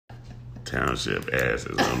Township asses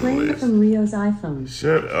on the Playing list. from Rio's iPhone.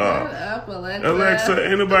 Shut up. Shut up, Alexa. Alexa,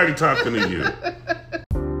 ain't nobody talking to you.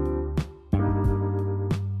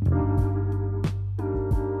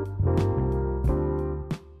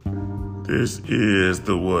 This is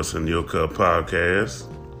the What's in Your Cup podcast.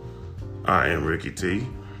 I am Ricky T.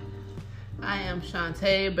 I am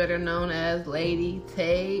Shantae, better known as Lady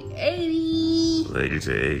Tay 80. Lady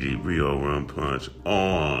Tay 80, Rio Rum Punch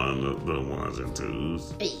on the ones and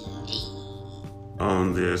twos. Hey.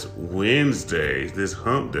 On this Wednesday, this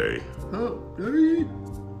hump day. Hump day.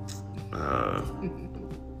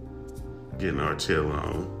 Getting our chill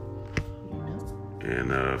on.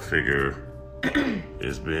 And figure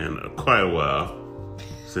it's been quite a while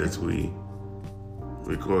since we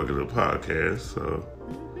recorded a podcast, so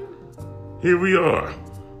here we are.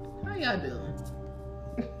 How y'all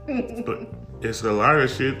doing? But it's a lot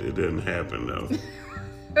of shit that didn't happen though.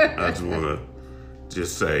 I just want to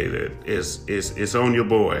say that it's on your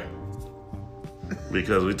boy,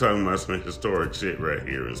 because we're talking about some historic shit right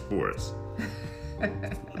here in sports.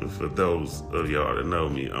 And for those of y'all that know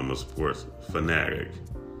me, I'm a sports fanatic.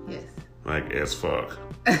 Yes. Like as fuck.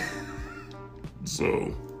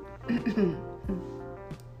 So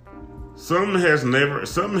something hasn't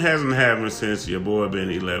happened since your boy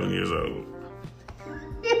been 11 years old.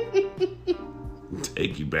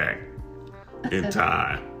 Take you back in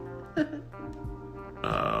time.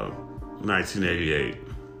 1988.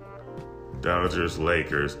 Dodgers,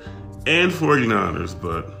 Lakers, and 49ers,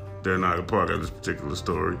 but they're not a part of this particular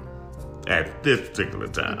story at this particular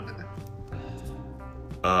time.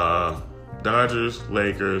 Dodgers,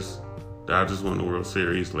 Lakers. Dodgers won the World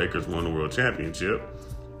Series. Lakers won the World Championship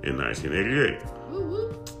in 1988.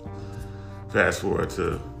 Woo-woo. Fast forward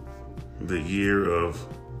to the year of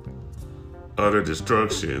utter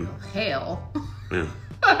destruction. Hell. And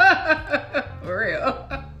For real.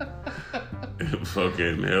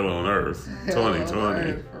 fucking hell on earth. Hell on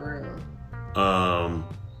 2020. earth, for real.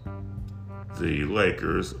 The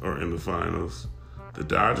Lakers are in the finals. The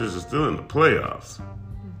Dodgers are still in the playoffs.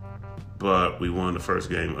 But we won the first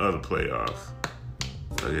game of the playoffs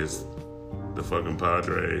against the fucking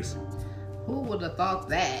Padres. Who would have thought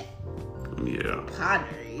that? Yeah.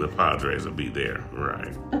 Padres. The Padres will be there,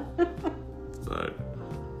 right. But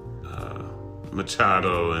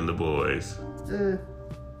Machado and the boys.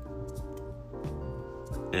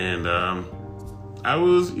 And I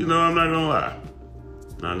was, I'm not gonna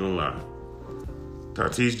lie.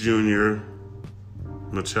 Tatis Jr.,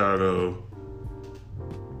 Machado,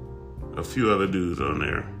 a few other dudes on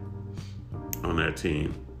that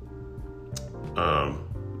team.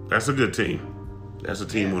 That's a good team. That's a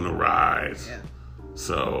team on the rise. Yeah.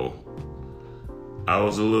 So I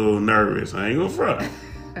was a little nervous. I ain't gonna front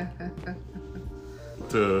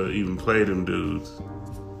to even play them dudes.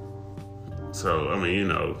 So I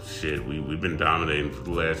mean, shit. We've been dominating for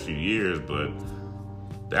the last few years, but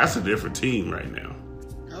that's a different team right now.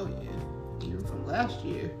 Oh yeah, even from last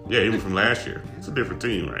year. Yeah, even from last year, it's a different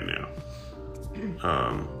team right now.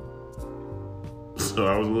 So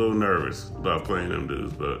I was a little nervous about playing them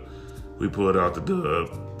dudes, but we pulled out the dub,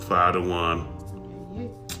 5-1. Yeah.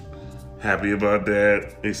 Happy about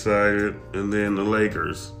that, excited. And then the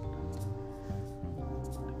Lakers.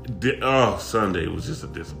 Sunday was just a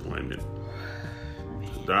disappointment.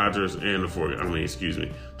 Dodgers and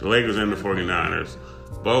the Lakers and the 49ers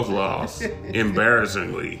both lost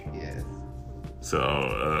embarrassingly. Yes.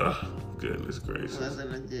 So, goodness gracious.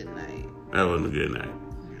 Wasn't a good night. That wasn't a good night.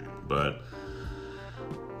 But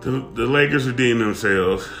the Lakers redeemed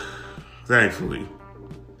themselves, thankfully.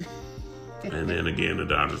 And then again, the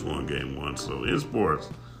Dodgers won game 1. So in sports,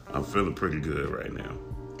 I'm feeling pretty good right now.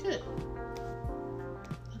 Good.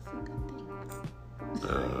 That's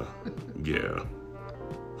a good thing. Yeah.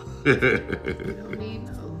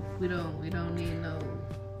 We don't need no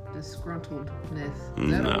disgruntledness. Is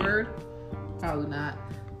that a word? Probably not.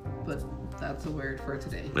 But that's a word for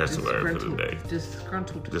today. That's the word for today.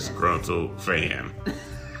 Disgruntled. Disgruntled fan.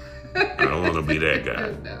 I don't want to be that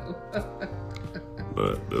guy. No.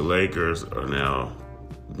 But the Lakers are now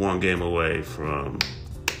one game away from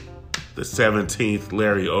the 17th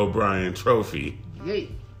Larry O'Brien trophy. Yay.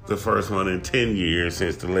 The first one in 10 years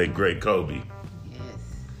since the late great Kobe. Yes.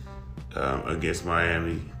 Against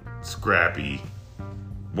Miami. Scrappy.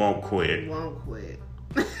 Won't quit.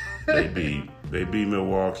 They beat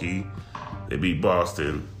Milwaukee. They beat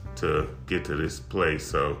Boston to get to this place.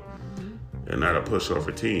 So they're not a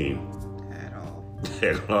pushover team.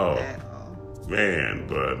 At all. Man,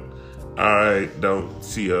 but I don't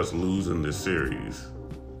see us losing this series.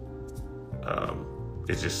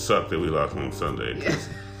 It just sucked that we lost on Sunday. Yeah.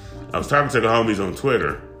 I was talking to the homies on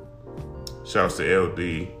Twitter, Shouts to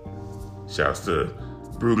LD. Shouts to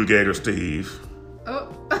Brutal Gator Steve. Oh.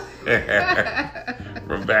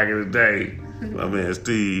 From back in the day. My man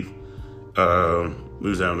Steve. We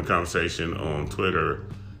was having a conversation on Twitter,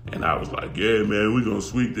 and I was like, yeah, man, we gonna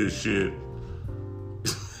sweep this shit.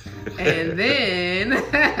 And then...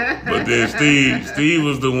 But then Steve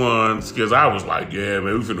was the one, because I was like, yeah,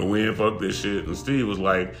 man, we finna win, fuck this shit. And Steve was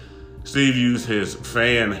like, Steve used his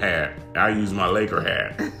fan hat. I used my Laker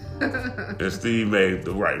hat. And Steve made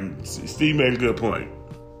a good point.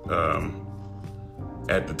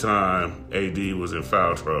 At the time, AD was in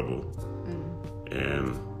foul trouble.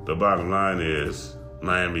 And the bottom line is,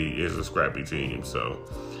 Miami is a scrappy team. So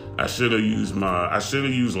I should have used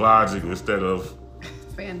logic instead of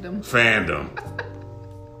fandom.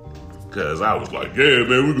 Because I was like, yeah,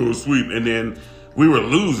 man, we're going to sweep. And then we were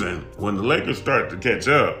losing when the Lakers started to catch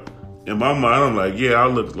up. In my mind, I'm like, yeah, I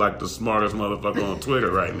look like the smartest motherfucker on Twitter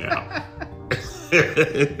right now.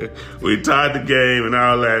 We tied the game and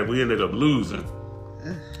all that. We ended up losing.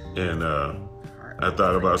 And I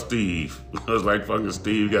thought about Steve. I was like, fucking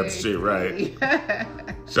Steve got the shit right.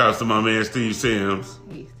 Shouts to my man Steve Sims.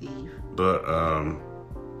 Hey, Steve. But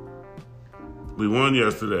we won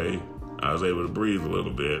yesterday. I was able to breathe a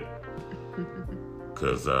little bit.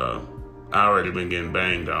 Because I already been getting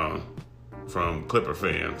banged on from Clipper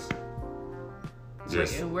fans.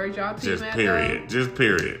 And where's y'all team just at, period. though? Just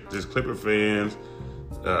period. Just Clipper fans,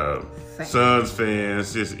 Suns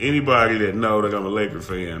fans, just anybody that know that I'm a Laker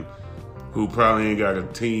fan who probably ain't got a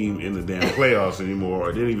team in the damn playoffs anymore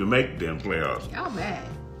or didn't even make the damn playoffs. Y'all mad.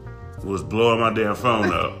 Was blowing my damn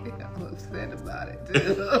phone up. I'm upset about it,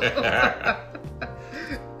 too.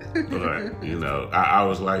 But, you know, I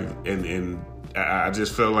was like, and I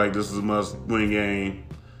just felt like this was a must-win game.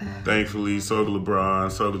 Thankfully, so did LeBron,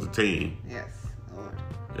 so did the team. Yes, Lord.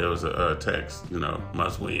 It was a text, you know,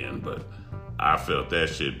 must win, but I felt that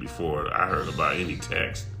shit before I heard about any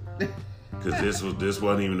text. Because this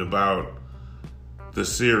wasn't even about the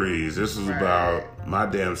series. This was about my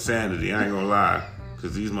damn sanity. I ain't gonna lie.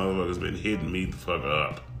 Because these motherfuckers been hitting me the fuck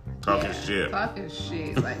up. Talking shit. Talking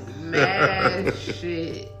shit. Like, mad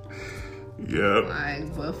shit. Yep.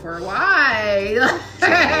 Like, but for why?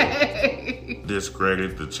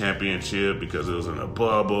 Discredit the championship because it was in a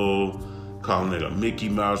bubble, calling it a Mickey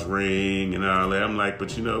Mouse ring and all that. I'm like,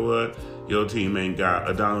 but you know what? Your team ain't got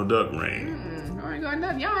a Donald Duck ring. Y'all ain't got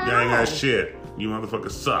nothing. Y'all ain't Y'all ain't got shit. You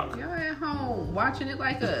motherfuckers suck. Y'all at home watching it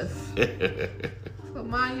like us. So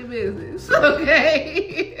mind your business,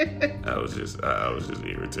 okay? I was just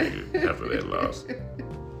irritated after that loss.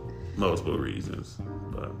 Multiple reasons,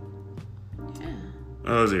 but Yeah,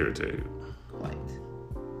 I was irritated. quite.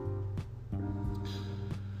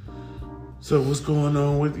 So what's going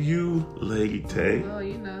on with you, Lady Tay? Well,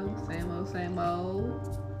 you know, same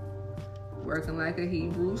old. Working like a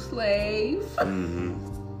Hebrew slave.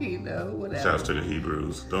 Mm-hmm. You know, whatever. Shouts to the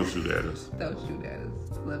Hebrews. Don't shoot at us. Don't shoot at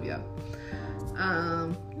us. Love y'all.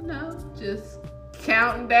 You know, just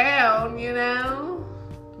counting down, you know.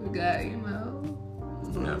 We got, you know,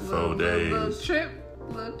 Got 4 days.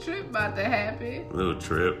 Little trip about to happen. Little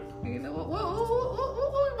trip. You know, what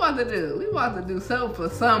we want to do? We want to do something for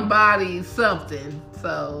somebody, something.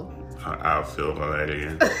 So. I'll feel about that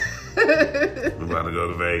again. I'm about to go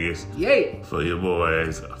to Vegas. Yay. For your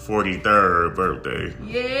boy's 43rd birthday.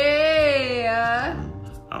 Yeah.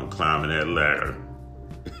 I'm climbing that ladder.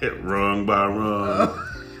 Rung by rung.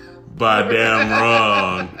 By damn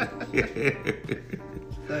rung.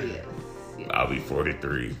 So, yes. I'll be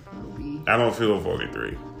 43. I don't feel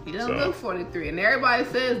 43. You don't look 43, and everybody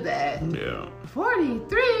says that. Yeah.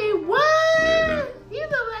 43? What? Yeah. You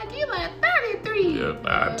look like you like 33. Yep,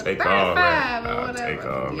 I'll take all that. I'll take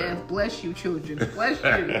all yes, that. bless you, children. Bless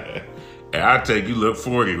you. And I'll take you look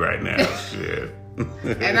 40 right now. Shit.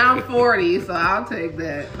 And I'm 40, so I'll take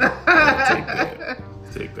that. I'll take that.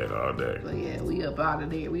 Take that all day. But yeah, we up out of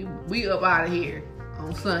there. We up out of here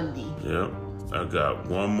on Sunday. Yep. I got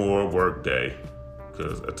one more work day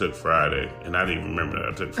because I took Friday, and I didn't even remember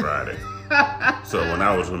that I took Friday. So when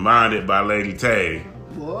I was reminded by Lady Tay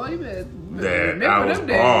Boy, that I was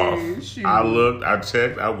off, I looked, I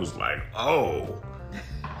checked, I was like, oh,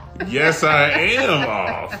 yes, I am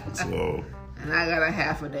off. So, and I got a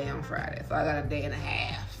half a day on Friday, so I got a day and a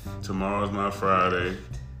half. Tomorrow's my Friday.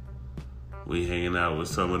 We hanging out with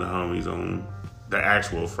some of the homies on the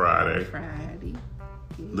actual Friday.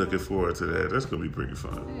 Looking forward to that. That's gonna be pretty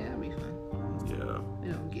fun. Yeah, it'll be fun. Yeah. We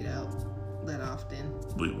don't get out that often.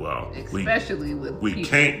 Especially with we people.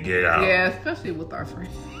 Can't get out. Yeah, especially with our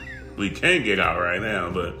friends. We can't get out right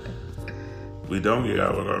now, but we don't get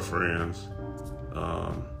out with our friends.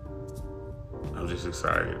 I'm just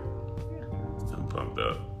excited. pumped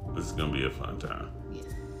up. This is gonna be a fun time. Yes.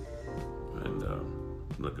 And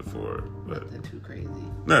looking forward. But nothing too crazy.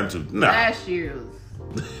 Nothing too. Nah. Last year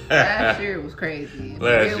was crazy.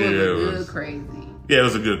 Last year was good crazy. Yeah, it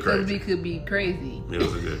was a good crazy. Because we could be crazy. It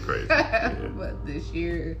was a good crazy. Yeah. But this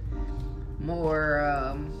year,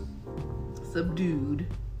 more subdued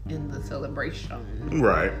in the celebration.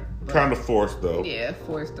 Right. Kind of forced though. Yeah,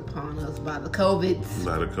 forced upon us by the COVIDs.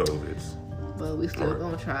 By the COVIDs. But we still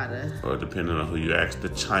gonna try to. Or depending on who you ask, the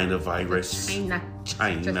China virus. China.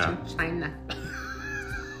 China.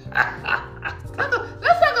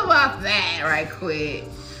 Let's talk about that right quick.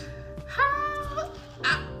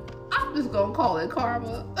 I'm just gonna call it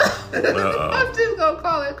karma. I'm just gonna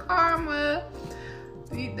call it karma.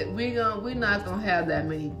 We're not gonna have that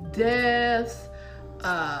many deaths.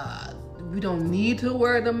 We don't need to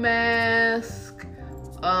wear the mask.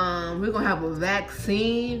 We're gonna have a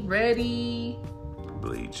vaccine ready.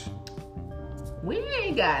 Bleach. We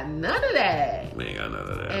ain't got none of that. We ain't got none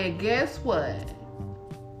of that. And guess what?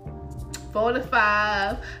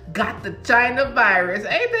 45 got the China virus.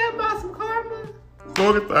 Ain't that about some karma?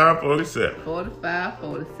 45, 47. 45,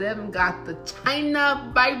 47 got the China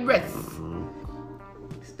virus. Mm-hmm.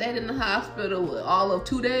 Stayed in the hospital with all of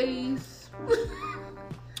 2 days.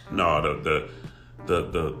 No,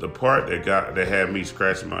 the part that had me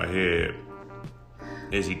scratching my head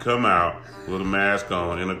is he come out with a mask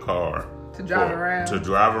on in a car to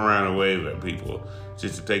drive around and wave at people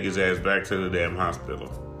just to take his ass back to the damn hospital.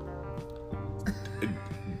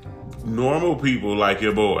 Normal people like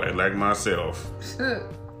your boy, like myself,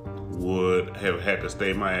 would have had to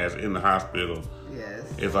stay my ass in the hospital. Yes.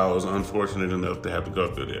 If I was unfortunate enough to have to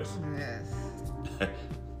go through this. Yes.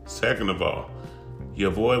 Second of all, your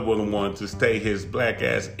boy wouldn't want to stay his black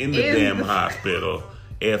ass in the damn hospital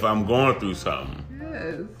if I'm going through something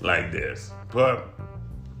like this. But,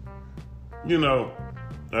 you know,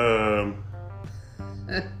 I'm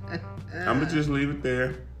gonna just leave it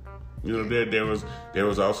there. You know, there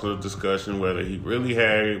was also a discussion whether he really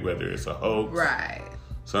had it, whether it's a hoax. Right.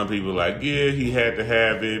 Some people like, yeah, he had to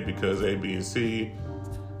have it because A, B, and C.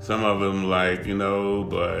 Some of them like, you know,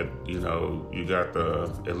 but, you know, you got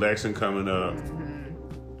the election coming up.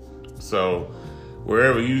 Mm-hmm. So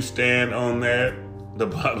wherever you stand on that, the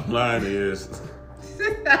bottom line is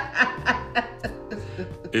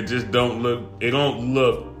it just don't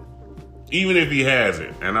look, even if he has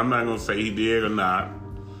it, and I'm not going to say he did or not,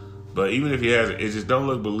 but even if he has it, it just don't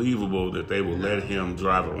look believable that they will let him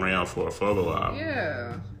drive around for a photo op.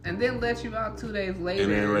 Yeah. And then let you out 2 days later.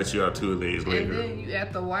 And then let you out 2 days later. And then you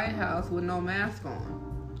at the White House with no mask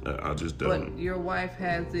on. I just don't. But your wife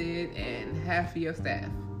has it and half of your staff.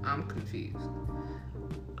 I'm confused.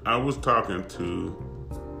 I was talking to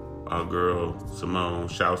our girl, Simone.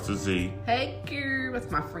 Shouts to Z. Hey, girl. That's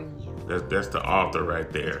my friend. That's the author right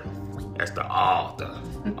there. That's the author.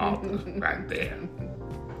 Author right there.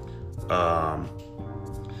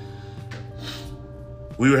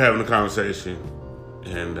 We were having a conversation,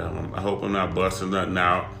 and I hope I'm not busting nothing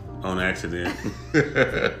out on accident.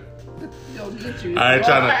 Gonna get you. I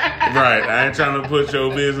ain't trying to put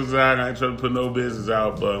your business out. I ain't trying to put no business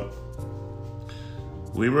out, but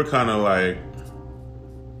we were kind of like,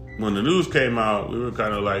 when the news came out, we were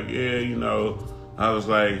kind of like, yeah, you know, I was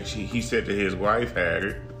like, he said that his wife had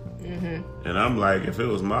it, and I'm like, if it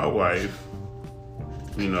was my wife,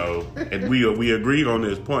 you know, and we agreed on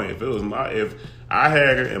this point. If I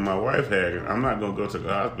had it and my wife had it, I'm not gonna go to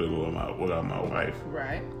the hospital without my wife.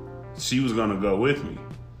 Right. She was gonna go with me.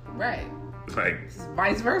 Right. Like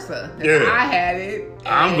vice versa. If yeah. I had it,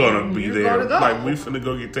 I'm gonna be there. Go. Like we finna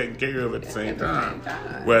go get taken care of at the same time.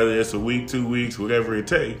 Whether it's a week, 2 weeks, whatever it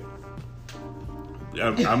takes.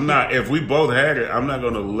 I'm not. If we both had it, I'm not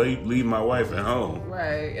gonna leave my wife at home.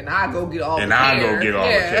 Right. And I go get all the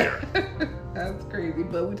care. That's crazy,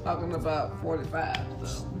 but we're talking about 45.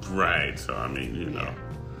 So. Right. So I mean, you know,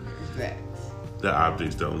 facts. The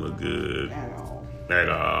optics don't look good at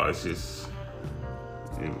all. It's just,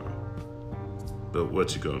 you know. But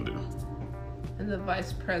what you gonna do? And the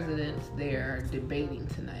vice presidents, they're debating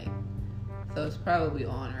tonight, so it's probably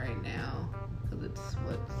on right now because it's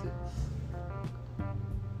what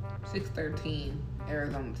 6:13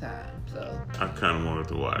 Arizona time. So I kind of wanted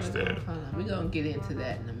to watch that. We're gonna get into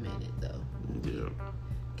that in a minute, though. Yeah.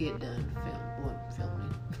 Get done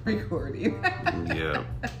filming, recording. Yeah.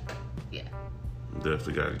 Yeah.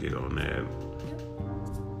 Definitely got to get on that.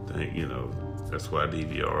 Think, you know, that's why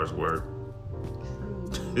DVRs work.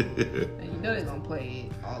 And you know they're gonna play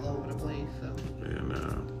it all over the place, so and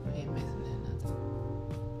we ain't missing it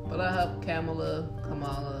nothing. But I hope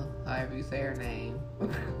Kamala, however you say her name,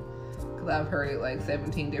 because I've heard it like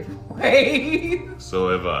 17 different ways. So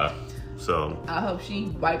have I. So I hope she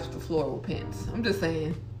wipes the floor with Pence. I'm just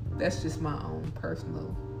saying. That's just my own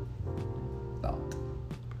personal thought.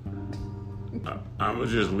 I'm going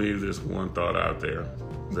to just leave this one thought out there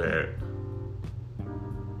that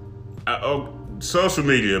social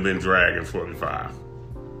media been dragging 45.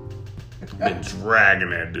 Been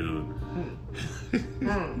dragging that dude.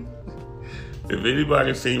 If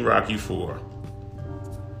anybody's seen Rocky 4,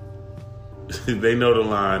 they know the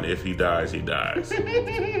line, if he dies, he dies.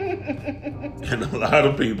 And a lot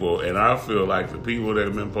of people, and I feel like the people that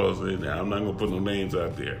have been posting, I'm not going to put no names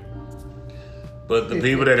out there, but the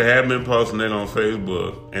people that have been posting it on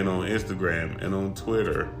Facebook and on Instagram and on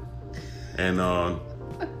Twitter and on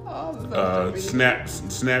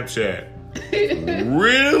Snapchat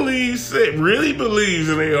really believes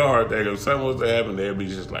in their heart that if something was to happen, they'd be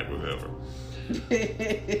just like, whatever.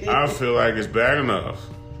 I feel like it's bad enough.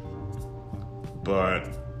 But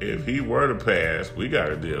if he were to pass, we got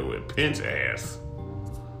to deal with Pence ass.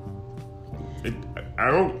 I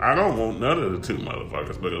don't want none of the two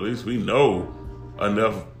motherfuckers, but at least we know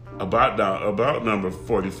enough about number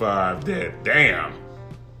 45 that damn.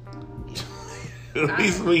 At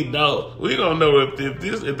least we know. We don't know if the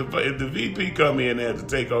VP come in there to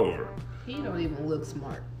take over. He don't even look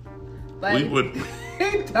smart. Like, we would.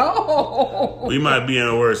 He don't. We might be in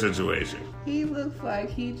a worse situation. He looks like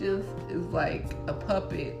he just is like a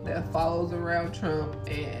puppet that follows around Trump,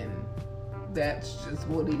 and that's just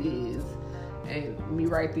what it is. And let me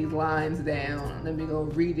write these lines down. Let me go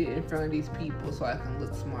read it in front of these people so I can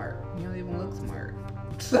look smart. You don't even look smart.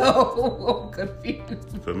 So I'm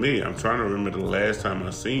confused. For me, I'm trying to remember the last time I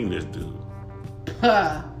seen this dude.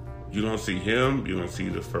 You don't see him. You don't see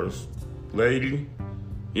the first lady.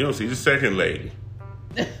 You don't see the second lady.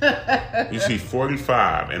 You see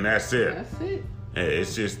 45, and that's it. That's it. And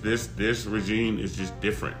it's just this regime is just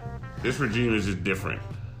different. This regime is just different.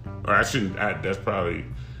 Or that's probably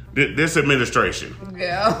this administration.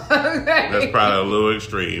 Yeah. That's probably a little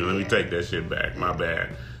extreme. Let me take that shit back. My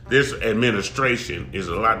bad. This administration is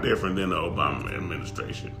a lot different than the Obama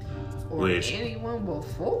administration. Or anyone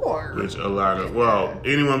before. Which a lot of,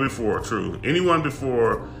 anyone before, true. Anyone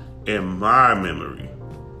before in my memory.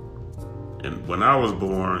 And when I was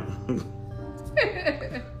born,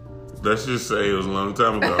 let's just say it was a long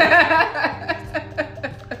time ago.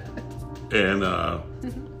 And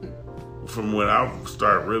from when I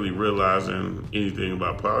started really realizing anything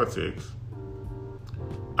about politics,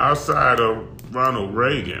 outside of Ronald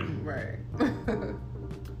Reagan, right.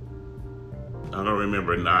 I don't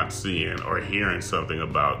remember not seeing or hearing something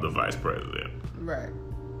about the vice president. Right.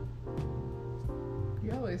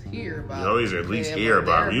 You always hear about. You always at least hear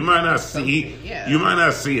about him. You might not see. You might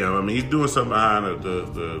not see him. I mean, he's doing something behind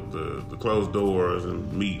the closed doors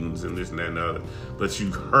and meetings and this and that and the other. But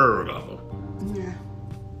you've heard of him. Yeah.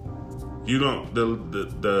 You don't.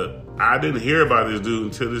 I didn't hear about this dude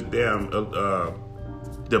until this damn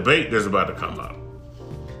debate that's about to come up.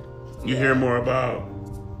 You hear more about,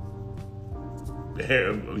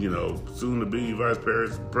 soon to be Vice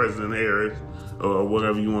President Harris or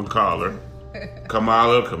whatever you want to call her.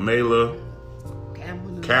 Kamala. We don't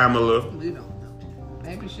know.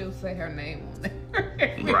 Maybe she'll say her name on there.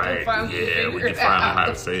 we can find out how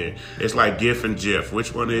to say it. It's like GIF and GIF.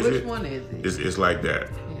 Which one is it? Which one is it? It's like that.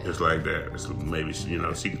 Yeah. It's like that. It's maybe she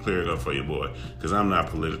can clear it up for you, boy. Because I'm not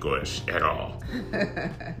political at all.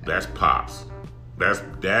 That's Pops.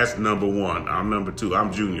 That's number one. I'm number two.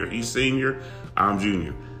 I'm junior. He's senior. I'm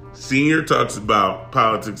junior. Senior talks about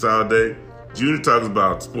politics all day. Junior talks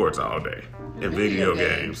about sports all day. And video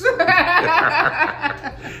games.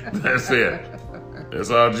 That's it.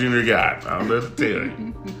 That's all Junior got. I'm going to tell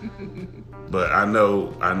you. But I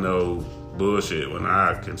know bullshit when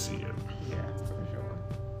I can see it. Yeah, for sure.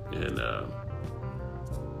 And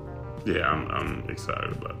I'm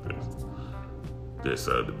excited about this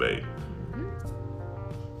debate.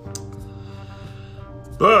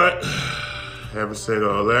 But having said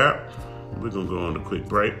all that, we're gonna go on a quick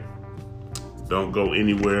break. Don't go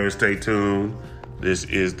anywhere. Stay tuned. This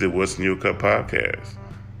is the What's in Your Cup podcast.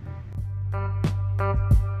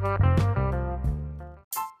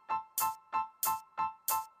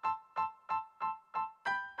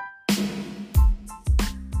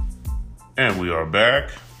 And we are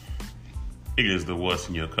back. It is the What's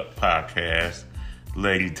in Your Cup podcast.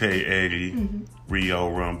 Lady Tay 80, Rio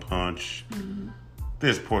Rum Punch.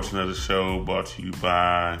 This portion of the show brought to you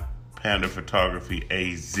by Panda Photography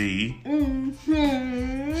AZ.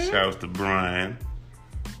 Shouts to Brian.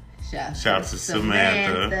 Shouts to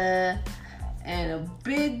Samantha. And a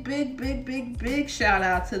big shout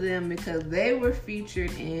out to them because they were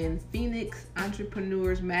featured in Phoenix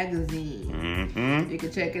Entrepreneurs Magazine. Mm-hmm. You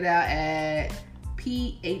can check it out at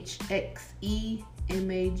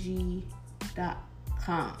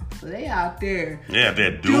phxemag.com. So they out there. They out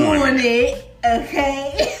there doing it.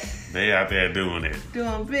 Okay. They out there doing it.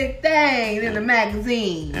 Doing big things in the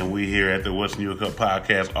magazine. And we here at the What's New Cup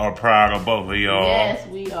podcast are proud of both of y'all. Yes,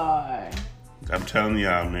 we are. I'm telling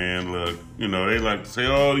y'all, man, look, they like to say,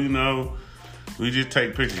 oh, we just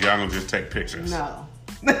take pictures. Y'all don't just take pictures. No.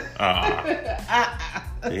 Hell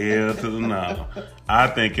to the no. I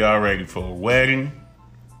think y'all ready for a wedding.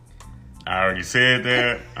 I already said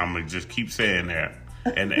that. I'm going to just keep saying that.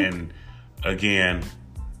 And again,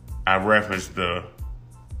 I referenced the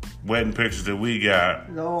wedding pictures that we got.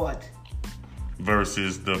 Lord.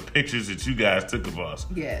 Versus the pictures that you guys took of us.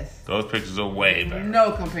 Yes. Those pictures are way better.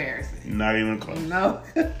 No comparison. Not even close. No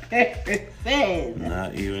comparison.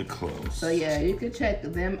 Not even close. So yeah, you can check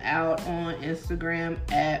them out on Instagram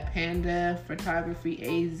at Panda Photography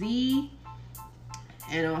AZ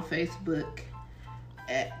and on Facebook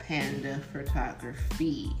at Panda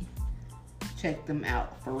Photography. Check them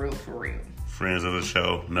out for real. Friends of the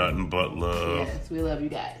show, nothing but love. Yes, we love you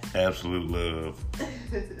guys. Absolute love.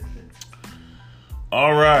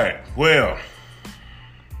 All right. Well,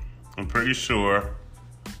 I'm pretty sure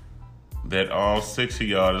that all 6 of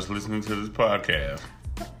y'all that's listening to this podcast.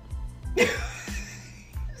 You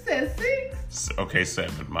said 6? Okay,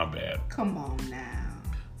 7. My bad. Come on now.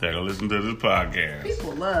 That are listening to this podcast.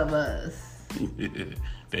 People love us.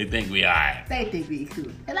 They think we alright. They think we cool.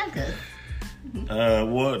 They like us.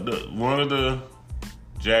 One of the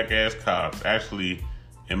jackass cops, actually,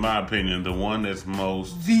 in my opinion, the one that's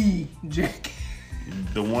most... The jackass.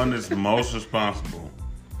 The one that's most responsible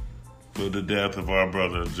for the death of our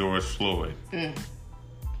brother, George Floyd.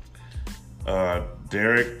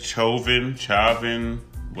 Derek Chauvin,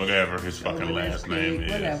 whatever his fucking last name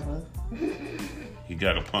is. Whatever. He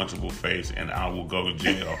got a punchable face, and I will go to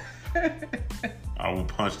jail. I will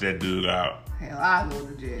punch that dude out. Hell, I'll go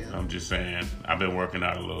to jail. I'm just saying, I've been working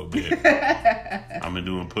out a little bit. I've been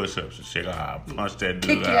doing push-ups and shit. I'll punch that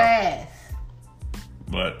dude Kick out. your ass.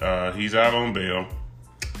 But he's out on bail.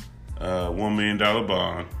 $1 million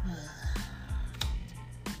bond.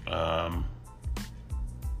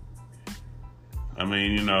 I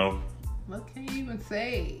mean, What can you even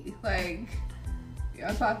say? Like,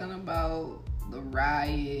 y'all talking about the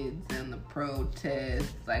riots and the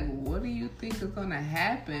protests. Like, what do you think is going to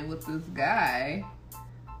happen with this guy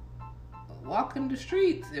walking the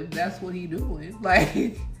streets if that's what he doing?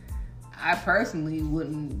 Like, I personally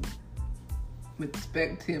wouldn't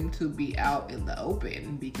expect him to be out in the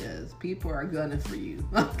open because people are gunning for you.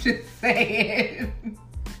 I'm just saying.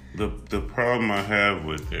 The problem I have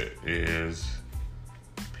with it is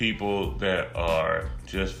people that are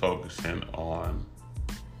just focusing on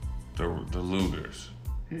the looters.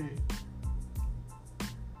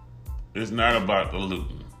 It's not about the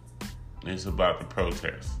looting. It's about the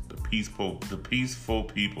protests. The peaceful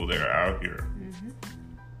people that are out here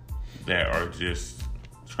that are just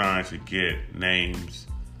trying to get names.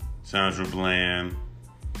 Sandra Bland,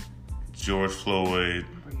 George Floyd,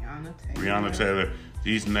 Breonna Taylor.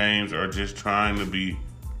 These names are just trying to be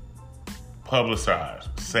publicized.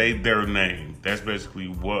 Say their name. That's basically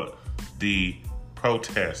what the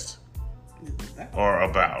protests are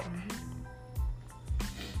about.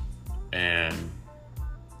 And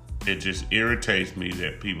it just irritates me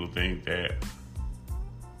that people think that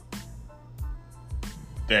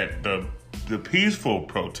the peaceful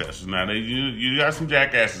protesters, now you got some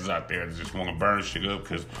jackasses out there that just want to burn shit up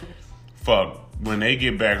because when they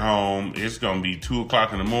get back home, it's going to be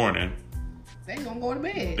 2:00 in the morning. They gonna go to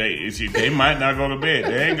bed. They might not go to bed.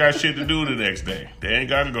 They ain't got shit to do the next day. They ain't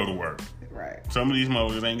got to go to work. Right. Some of these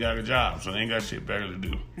motherfuckers ain't got a job, so they ain't got shit better to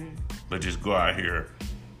do. But just go out here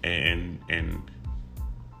and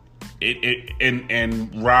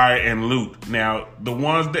riot and loot. Now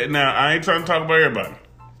I ain't trying to talk about everybody.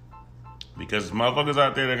 Because there's motherfuckers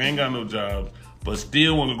out there that ain't got no jobs, but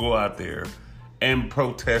still want to go out there and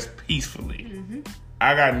protest peacefully.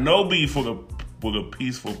 I got no beef with a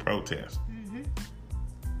peaceful protest.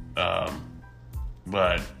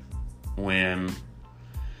 But when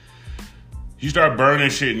you start burning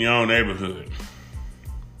shit in your own neighborhood,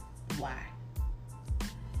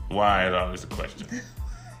 why is always the question.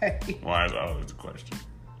 Why is always the question.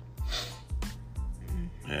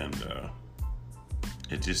 And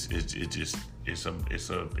it's just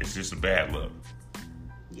a bad look.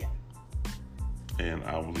 Yeah. And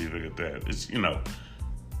I will leave it at that. It's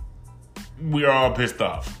we are all pissed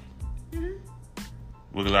off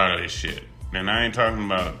with a lot of this shit. and I ain't talking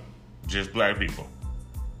about just black people.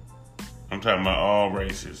 I'm talking about all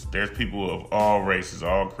races. There's people of all races,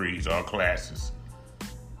 all creeds, all classes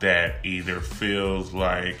that either feels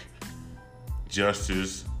like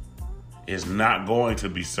justice is not going to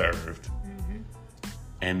be served. Mm-hmm.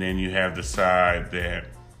 And then you have the side that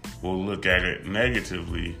will look at it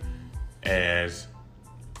negatively as,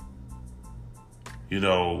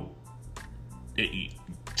 try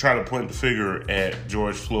to point the finger at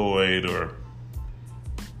George Floyd or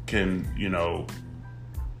can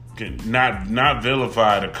not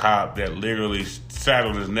vilify the cop that literally sat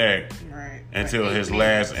on his neck until his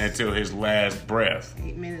last breath.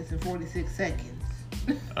 8 minutes and 46 seconds.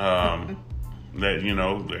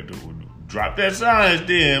 Drop that sign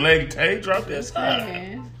then, Lady Tay. Drop that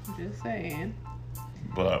sign. Just saying.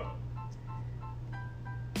 But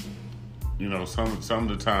some of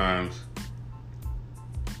the times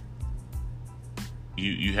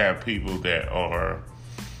you have people that are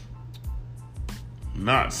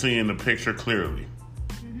not seeing the picture clearly.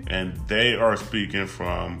 Mm-hmm. And they are speaking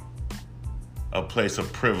from a place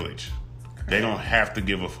of privilege. Correct. They don't have to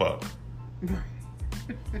give a fuck. Right.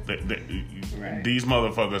 These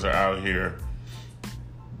motherfuckers are out here.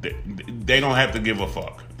 They don't have to give a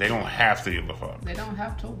fuck. They don't have to give a fuck. They don't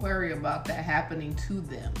have to worry about that happening to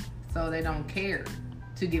them. So they don't care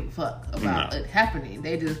to give a fuck about it happening.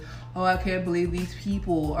 They just, I can't believe these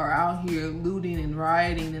people are out here looting and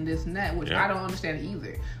rioting and this and that, which I don't understand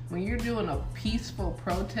either. When you're doing a peaceful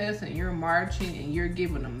protest and you're marching and you're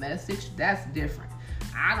giving a message, that's different.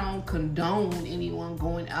 I don't condone anyone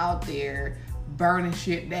going out there burning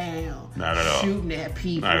shit down, not at all, shooting at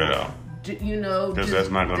people. Not at all. Because that's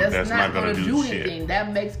not gonna do anything. Shit.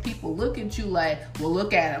 That makes people look at you like, well,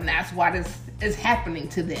 look at them. That's why this is happening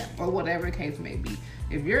to them, or whatever the case may be.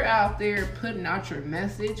 If you're out there putting out your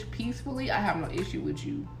message peacefully, I have no issue with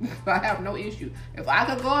you. I have no issue. If I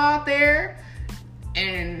could go out there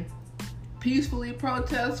and peacefully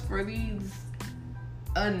protest for these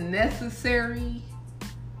unnecessary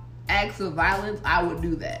acts of violence, I would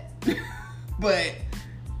do that. But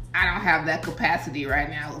I don't have that capacity right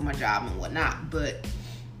now with my job and whatnot. But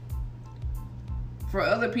for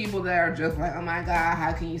other people that are just like, oh my God,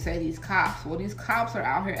 how can you say these cops? Well, these cops are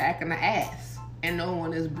out here acting the ass. And no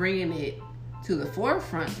one is bringing it to the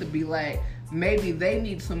forefront to be like, maybe they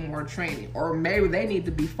need some more training. Or maybe they need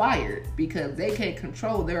to be fired because they can't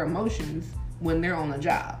control their emotions when they're on the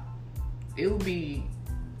job. It would be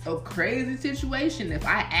a crazy situation if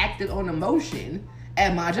I acted on emotion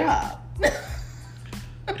at my job.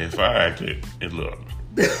 If I acted, look.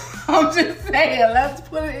 I'm just saying, let's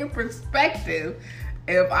put it in perspective.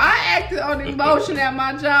 If I acted on emotion at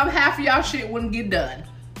my job, half of y'all shit wouldn't get done.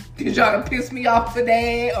 Because y'all done pissed me off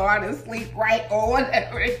today, or I didn't sleep right, or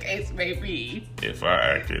whatever the case may be. If I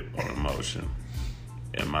acted on emotion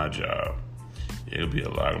in my job, it'll be a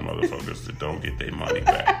lot of motherfuckers that don't get their money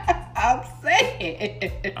back. I'm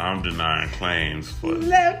saying. I'm denying claims for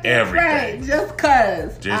left everything. Right, just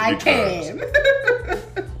because I can.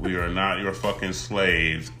 We are not your fucking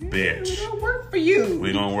slaves, bitch. We don't work for you.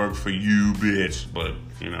 We don't work for you, bitch. But,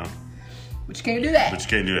 But you can't do that.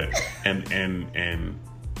 And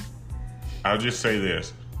I'll just say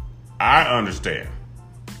this. I understand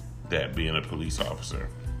that being a police officer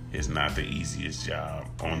is not the easiest job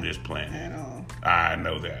on this planet. At all. I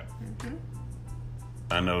know that. Mm-hmm.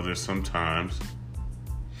 I know that sometimes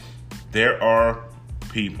there are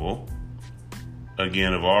people,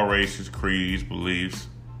 again, of all races, creeds, beliefs.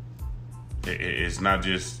 It's not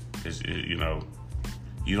just,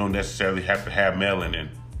 you don't necessarily have to have melanin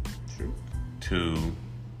to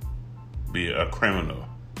be a criminal,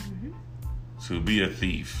 to be a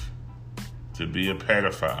thief, to be a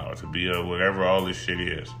pedophile, to be a whatever all this shit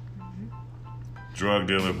is. Drug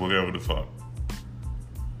dealer, whatever the fuck.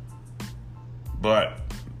 But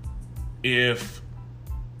if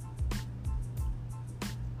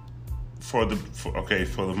for the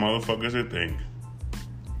motherfuckers that think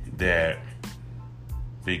that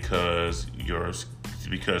because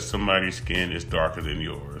somebody's skin is darker than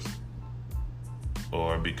yours,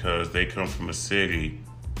 or because they come from a city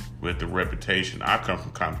with the reputation. I come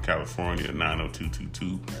from Compton, California,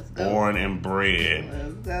 90222. Born and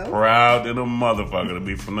bred. Proud than a motherfucker to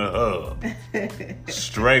be from the hub.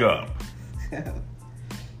 Straight up.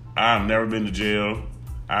 I've never been to jail.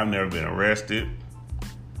 I've never been arrested.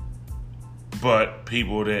 But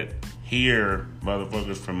people that hear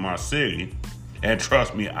motherfuckers from my city, and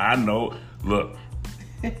trust me, I know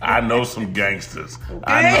some gangsters. Okay.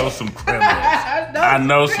 I know some criminals. I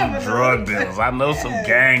know some drug dealers. I know some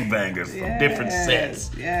gangbangers from different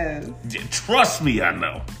sets. Yes. Trust me, I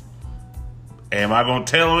know. Am I gonna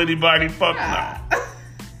tell anybody? Fuck no.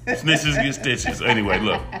 Snitches get stitches. Anyway,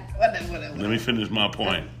 look. Whatever. Let me finish my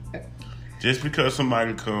point. Just because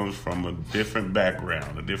somebody comes from a different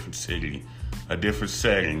background, a different city, a different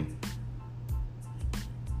setting,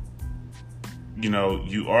 you know,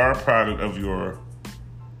 you are a product of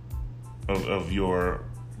your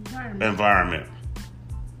environment.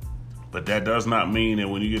 But that does not mean that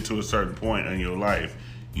when you get to a certain point in your life,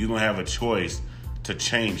 you're gonna have a choice to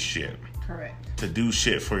change shit. Correct. To do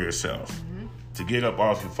shit for yourself. Mm-hmm. To get up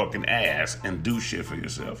off your fucking ass and do shit for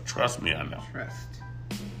yourself. Trust me, I know. Trust.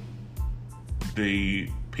 The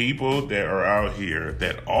people that are out here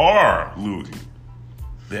that are looting,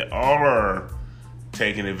 that are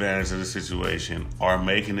taking advantage of the situation, are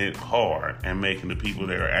making it hard and making the people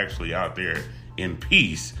that are actually out there in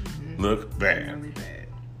peace look bad. Really bad.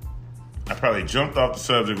 I probably jumped off the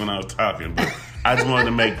subject when I was talking, but I just wanted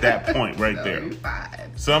to make that point right there. You're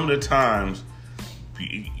fine. Some of the times,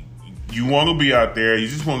 you want to be out there. You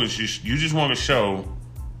just want to show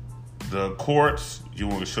the courts. You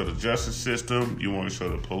want to show the justice system. You want to show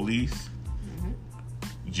the police. Mm-hmm.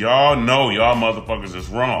 Y'all know y'all motherfuckers is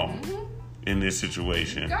wrong in this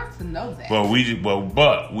situation. You got to know that.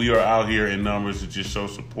 But we are out here in numbers to just show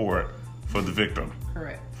support for the victim.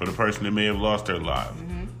 Correct. For the person that may have lost their life.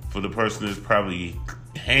 Mm-hmm. For the person that's probably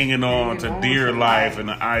hanging on to dear life in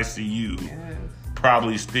the ICU. Yes.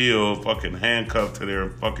 Probably still fucking handcuffed to their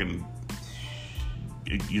fucking,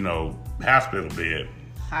 hospital bed.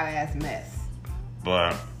 Hot ass mess.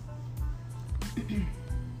 But,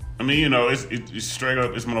 I mean, it's straight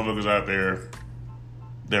up, it's motherfuckers out there.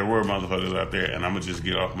 There were motherfuckers out there, and I'm going to just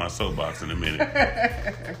get off my soapbox in a minute.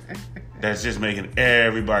 That's just making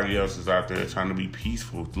everybody else that's out there trying to be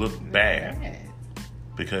peaceful look bad.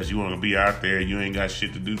 Because you want to be out there, you ain't got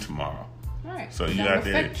shit to do tomorrow. Right. So you out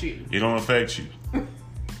there, it don't affect you.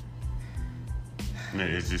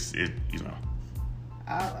 It's just,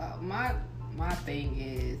 My thing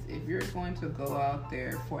is, if you're going to go out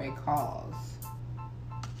there for a cause,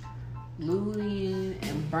 looting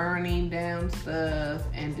and burning down stuff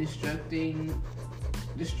and destruction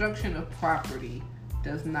of property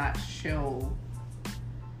does not show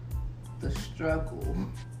the struggle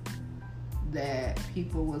that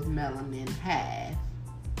people with melanin have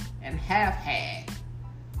and have had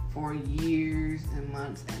for years and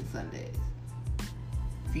months and Sundays.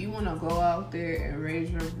 If you want to go out there and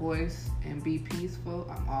raise your voice and be peaceful,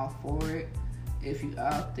 I'm all for it. If you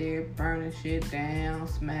out there burning shit down,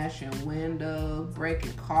 smashing windows,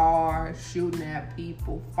 breaking cars, shooting at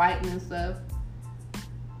people, fighting and stuff,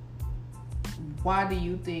 why do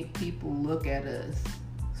you think people look at us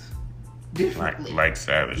differently? Like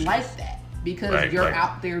savages. Like that. Because you're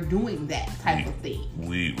out there doing that type of thing.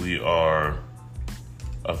 We are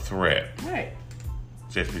a threat. Right.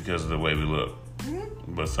 Just because of the way we look.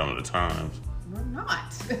 Mm-hmm. But some of the times... We're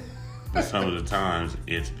not. But some of the times,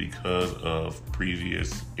 it's because of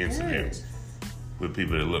previous incidents with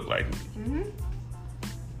people that look like me. Mm-hmm.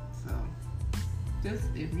 So, just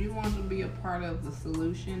if you want to be a part of the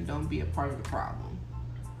solution, don't be a part of the problem.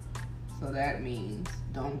 So that means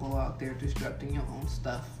don't go out there destructing your own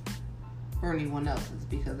stuff or anyone else's,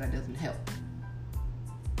 because that doesn't help.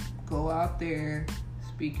 Go out there,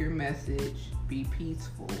 speak your message, be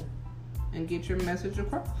peaceful, and get your message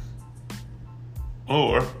across.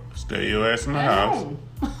 Or stay your ass in the house.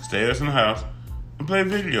 Stay your ass in the house and play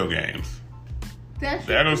video games.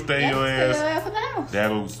 That'll stay your ass in the house.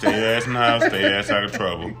 That'll stay your ass in the house, stay your ass out of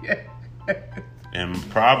trouble. And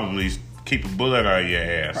probably keep a bullet out of your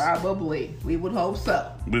ass. Probably. We would hope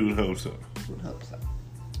so. We would hope so.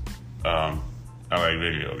 I like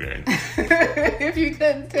video games. If you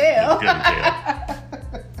couldn't tell.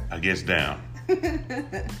 I guess down.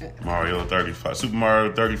 Mario 35. Super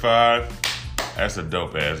Mario 35. That's a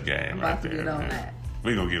dope ass game right there. Get on that.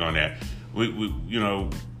 We're gonna get on that. We're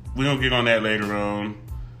gonna get on that later on.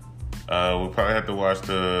 We'll probably have to watch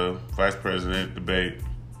the vice president debate.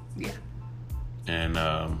 Yeah. And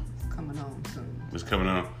it's coming on soon. It's coming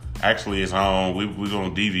on. Actually, it's on. We're gonna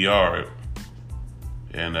DVR it.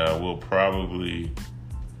 And we'll probably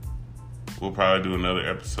do another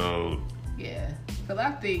episode. Yeah, cause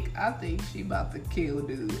I think she about to kill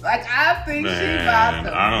dude. Like I think she about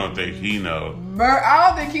to. I don't think he know. I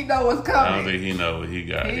don't think he know what's coming. I don't think he know what he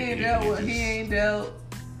got. He ain't dealt with her. He ain't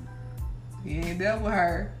dealt with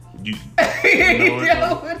her.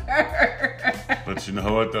 But you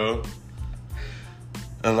know what though?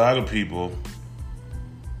 A lot of people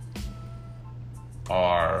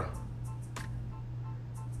are.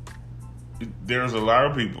 There's a lot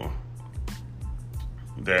of people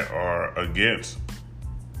that are against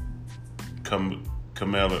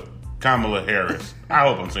Kamala Kamala Harris. I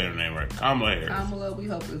hope I'm saying her name right. Kamala Harris. Kamala, we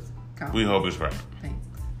hope it's Kamala. We hope it's right. Thanks.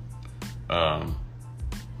 A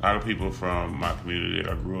lot of people from my community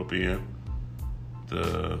that I grew up in,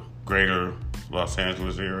 the greater Los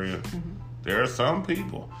Angeles area, there are some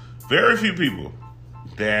people, very few people,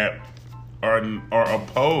 that are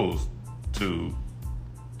opposed to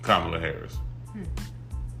Kamala Harris.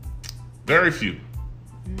 Very few.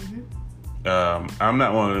 I'm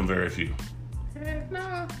not one of them very few.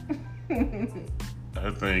 No. I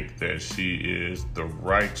think that she is the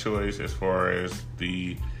right choice as far as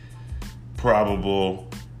the probable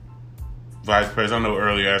vice president. I know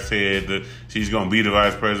earlier I said that she's going to be the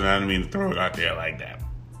vice president. I didn't mean to throw it out there like that.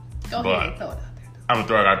 Go ahead, throw it out there. I'm going to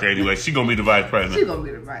throw it out there anyway. She's going to be the vice president. She's going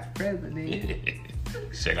to be the vice president.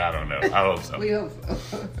 Shit, I don't know. I hope so. We hope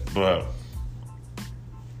so. But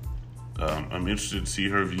I'm interested to see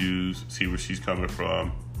her views, see where she's coming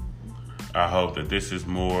from. I hope that this is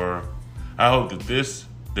more... I hope that this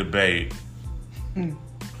debate is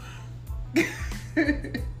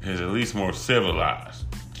at least more civilized.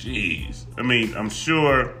 Jeez. I mean, I'm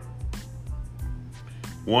sure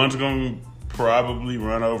one's going to probably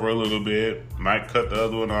run over a little bit, might cut the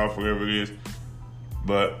other one off, wherever it is.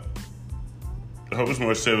 But I hope it's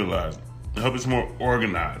more civilized. I hope it's more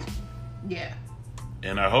organized. Yeah.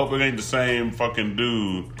 And I hope it ain't the same fucking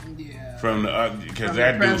dude. Yeah. From the because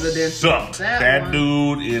that dude sucked. That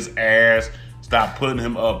dude is ass. Stop putting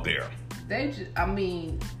him up there. They just, I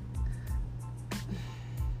mean,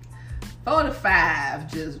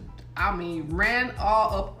 45 just, I mean, ran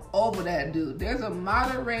all up over that dude. There's a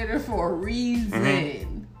moderator for a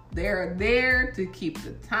reason. They're there to keep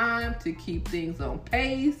the time, to keep things on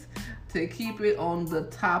pace, to keep it on the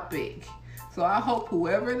topic. So I hope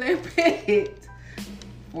whoever they picked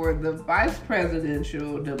for the vice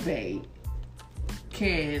presidential debate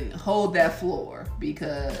can hold that floor,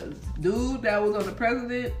 because dude that was on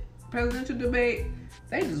the presidential debate,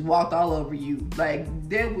 they just walked all over you. Like,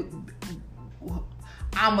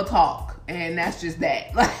 I'ma talk, and that's just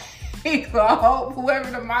that. Like, so I hope whoever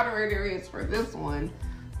the moderator is for this one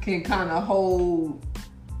can kind of hold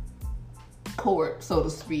court, so to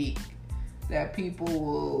speak, that people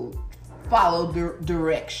will follow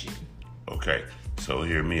direction. Okay, so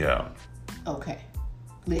hear me out. Okay,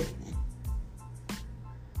 listening.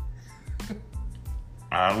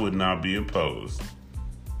 I would not be opposed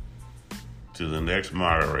to the next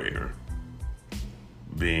moderator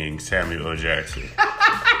being Samuel L. Jackson.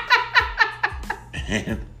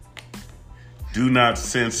 And do not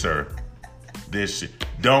censor this shit.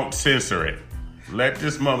 Don't censor it. Let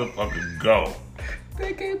this motherfucker go.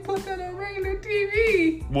 They can't put that on regular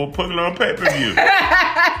TV. We'll put it on pay-per-view.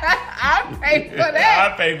 I'll pay for that.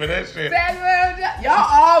 I'll pay for that shit. Y'all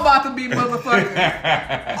all about to be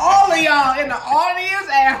motherfuckers. All of y'all in the audience,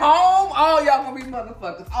 at home, all y'all gonna be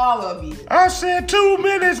motherfuckers. All of you. I said 2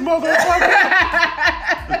 minutes, motherfucker.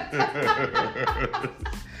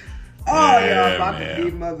 All y'all about to be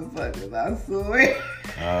motherfuckers. I swear.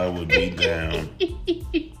 I would be down.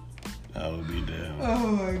 I would be down. Oh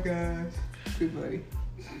my gosh. Too funny.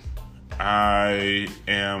 I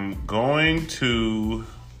am going to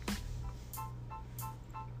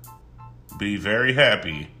be very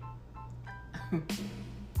happy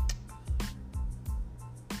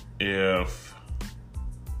if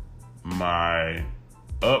my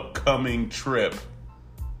upcoming trip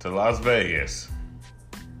to Las Vegas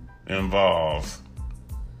involves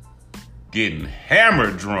getting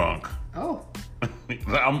hammered drunk. Oh.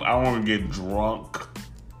 I want to get drunk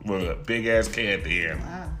with a big ass K at the end.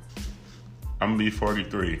 Wow. I'm going to be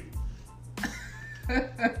 43.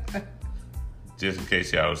 Just in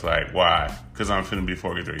case y'all was like, why? Because I'm finna be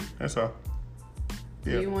 43. That's all.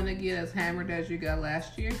 Do you want to get as hammered as you got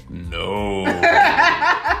last year? No.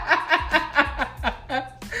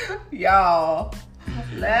 Y'all,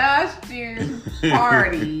 last year's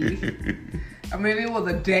party, I mean, it was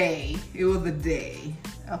a day. It was a day.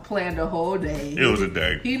 I planned a whole day. It was a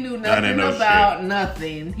day. He knew nothing about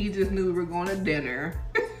nothing. He just knew we were going to dinner.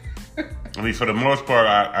 I mean, for the most part,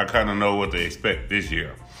 I kind of know what to expect this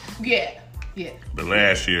year. Yeah. But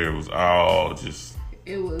last year, it was all just...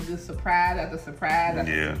 It was just surprise after surprise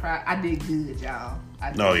after surprise. I did good, y'all.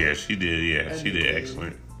 She did. Yeah, she did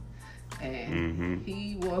excellent. And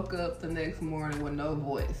he woke up the next morning with no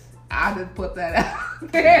voice. I just put that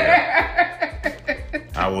out there. Yeah.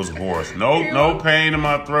 I was hoarse. No pain in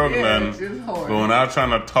my throat, nothing. Just hoarse. But when I was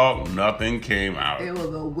trying to talk, nothing came out. It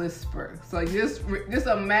was a whisper. So just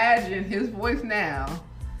imagine his voice now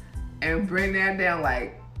and bring that down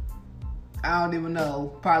like, I don't even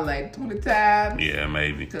know, probably like 20 times. Yeah,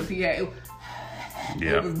 maybe. Because he had,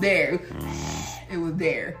 it was there. It was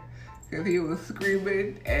there. Because he was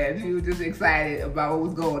screaming and he was just excited about what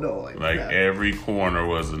was going on. Like every corner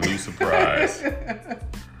was a new surprise.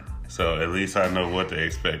 So at least I know what to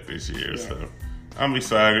expect this year. Yes. So I'm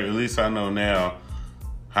excited. At least I know now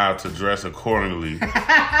how to dress accordingly. You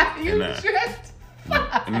dressed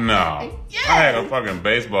fine. No. Yes. I had a fucking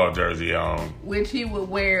baseball jersey on. Which he would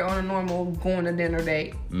wear on a normal going to dinner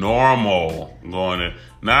date. Normal going to,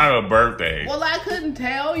 not a birthday. Well, I couldn't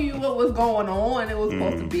tell you what was going on. It was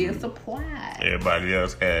supposed to be a surprise. Everybody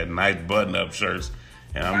else had nice button-up shirts.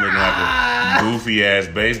 And I'm looking like a goofy-ass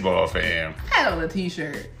baseball fan. I had on a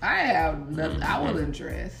t-shirt. I have nothing. I wasn't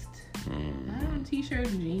dressed. I had a t-shirt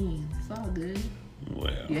and jeans. It's all good.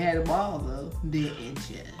 Well. You had a ball, though, didn't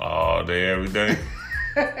you? All day, every day.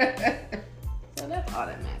 So that's all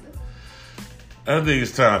that matters. I think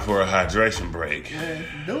it's time for a hydration break. Let's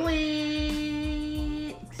do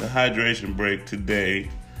it. The hydration break today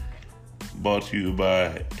brought to you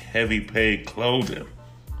by Heavy Paid Clothing.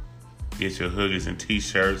 Get your hoodies and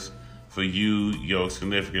t-shirts for you, your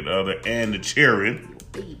significant other, and the children.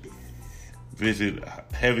 Babies. Visit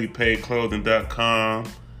heavypaidclothing.com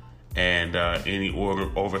and any order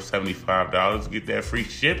over $75, get that free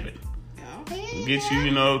shipping. Okay. Get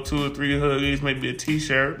you, 2 or 3 hoodies, maybe a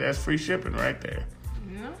t-shirt. That's free shipping right there.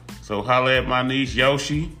 Yeah. So holla at my niece,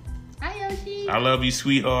 Yoshi. Hi, Yoshi. I love you,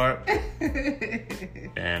 sweetheart.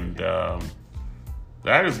 And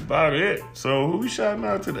that is about it. So who we shouting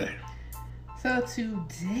out today? So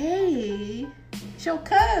today, it's your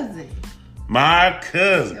cousin. My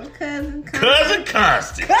cousin. Your cousin. Cousin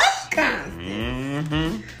Constance. Cousin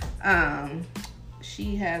Constance. Mm-hmm.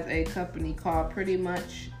 She has a company called Pretty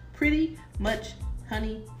Much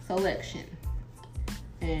Honey Collection.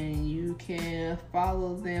 And you can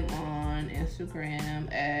follow them on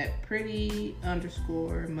Instagram at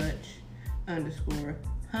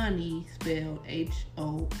pretty_much_honey, spelled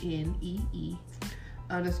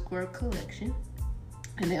HONEE_collection.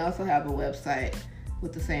 And they also have a website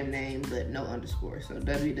with the same name but no underscore. So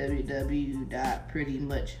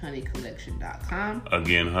www.prettymuchhoneycollection.com.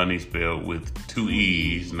 Again, honey spelled with 2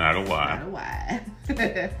 E's, not a Y. Not a Y.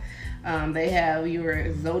 They have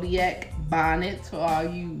your Zodiac bonnets for all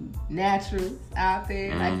you naturals out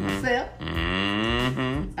there like yourself.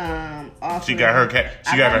 Also, she got her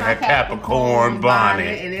Capricorn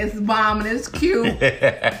bonnet, and it's bombing. It's cute.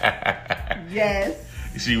 Yes.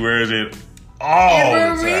 She wears it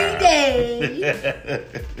every day.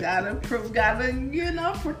 gotta protect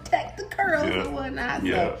the curls and whatnot.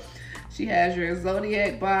 Yeah. So she has your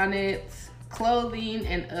Zodiac bonnets, clothing,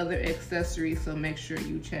 and other accessories. So make sure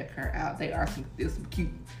you check her out. There's some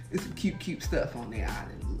cute stuff on there. I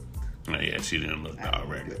didn't look. Oh yeah, she didn't look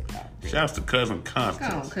already. Shouts to cousin Constance.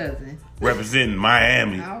 Come on, cousin. Representing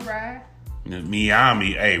Miami. All right.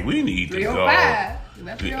 Miami. Hey, we need to go. 305. Is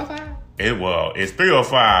that 305? It's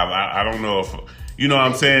 305. I don't know if you know what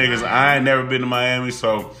I'm saying, because I ain't never been to Miami,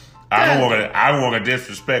 so I don't want to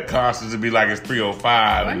disrespect Constance to be like it's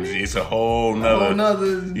 305. It's a whole nother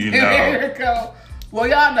Well,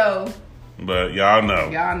 y'all know. But y'all know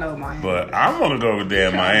Miami. But I want to go to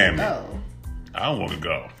damn Miami. I want to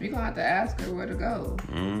go. We're gonna have to ask her where to go.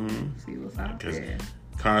 See what's out there.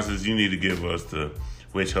 Constance, you need to give us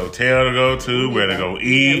which hotel to go to, where to go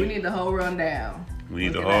eat. Yeah, we need the whole rundown. We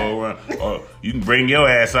need the whole run. Or you can bring your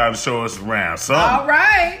ass out and show us around. Something. All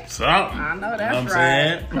right. Something. I know that's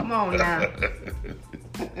right. Come on now.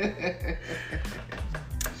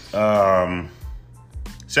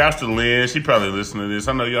 Shouts to Lynn. She probably listening to this.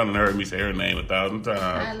 I know y'all done heard me say her name 1,000 times.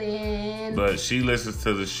 Hi, Lynn. But she listens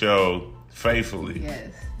to the show faithfully.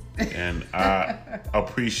 Yes. And I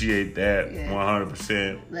appreciate that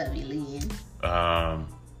 100%. Love you,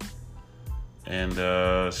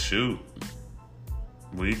 Lynn. Shoot.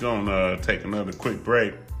 We gonna take another quick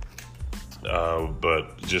break.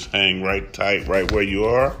 But just hang right tight right where you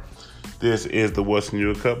are. This is the What's in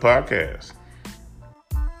Your Cup podcast.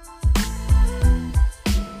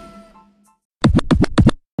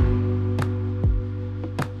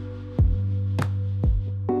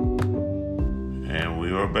 And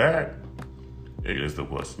we are back. It is the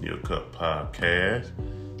What's in Your Cup podcast.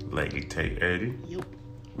 Lady Tate Eddie. Yep.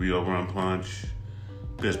 We Overrun Punch.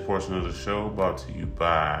 This portion of the show brought to you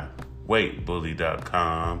by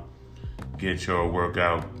weightbully.com. Get your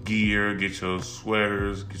workout gear, get your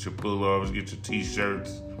sweaters, get your pullovers, get your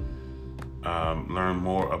t-shirts. Learn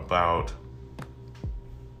more about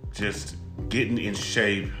just getting in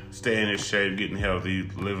shape, staying in shape, getting healthy,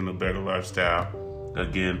 living a better lifestyle.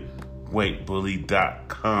 Again,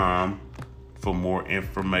 weightbully.com for more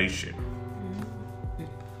information.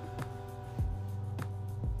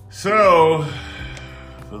 So,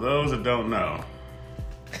 for those that don't know,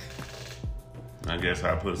 I guess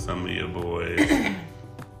I put some of your boys'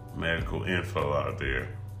 medical info out there.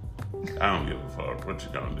 I don't give a fuck. What you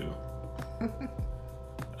gonna do?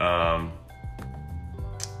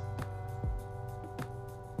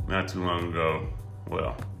 Not too long ago,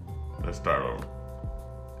 well, let's start over.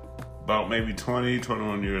 About maybe 20,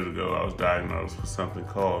 21 years ago, I was diagnosed with something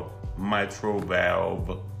called mitral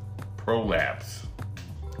valve prolapse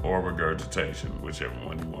or regurgitation, whichever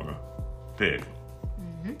one you want to pick.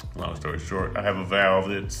 Mm-hmm. Long story short, I have a valve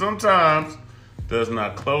that sometimes does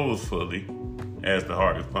not close fully as the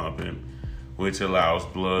heart is pumping, which allows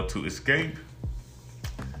blood to escape.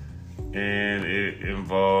 And it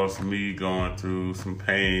involves me going through some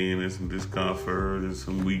pain and some discomfort and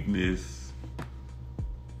some weakness.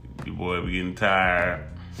 Your boy be getting tired.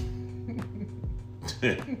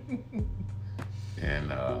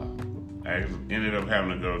 And I ended up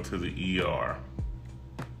having to go to the ER.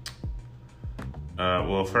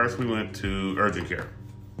 Well, first we went to urgent care.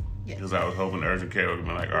 Because I was hoping urgent care would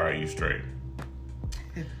be like, all right, you straight.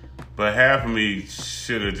 But half of me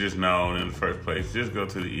should have just known in the first place, just go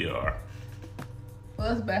to the ER.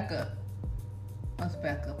 Well, let's back up. Let's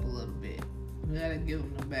back up a little bit. We gotta give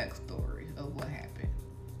them the backstory of what happened.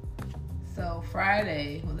 So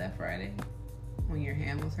Friday, was that Friday? When your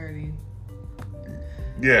hand was hurting?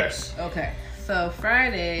 Yes. Okay. So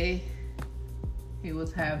Friday, he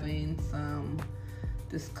was having some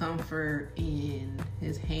discomfort in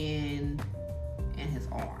his hand and his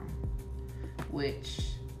arm, which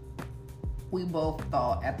we both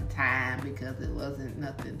thought at the time, because it wasn't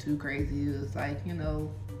nothing too crazy. It was like,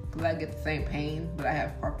 because I get the same pain, but I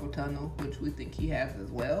have carpal tunnel, which we think he has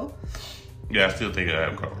as well. Yeah, I still think I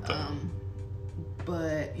have carpal tunnel.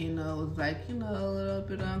 But, it's like, a little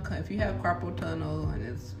bit uncomfortable. If you have carpal tunnel and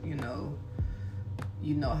it's, you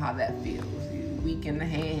know how that feels. You weak in the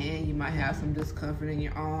hand, you might have some discomfort in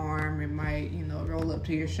your arm, it might, roll up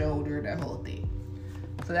to your shoulder, that whole thing.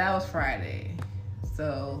 So that was Friday.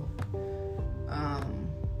 So,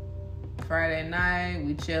 Friday night,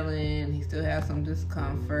 we chilling. He still has some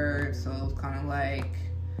discomfort, so it was kind of like,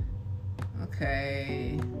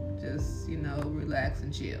 okay, just, relax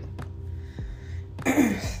and chill.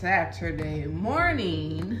 Saturday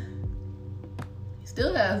morning, he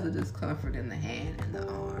still has the discomfort in the hand and the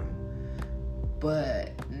arm,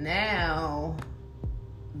 but now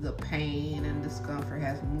the pain and discomfort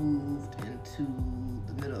has moved into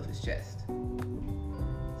the middle of his chest.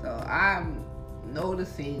 So I'm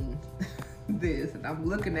noticing this, and I'm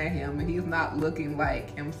looking at him, and he's not looking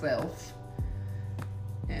like himself.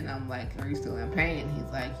 And I'm like, are you still in pain? He's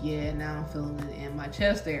like, yeah, now I'm feeling it in my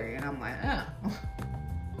chest area. And I'm like,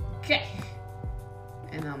 okay.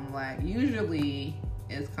 And I'm like, usually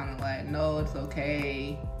it's kind of like, no, it's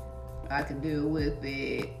okay, I can deal with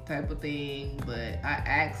it type of thing. But I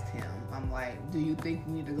asked him, I'm like, do you think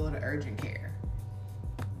you need to go to urgent care?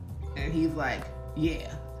 And he's like,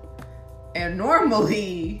 yeah. And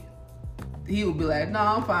normally he would be like, no,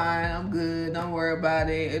 I'm fine, I'm good, don't worry about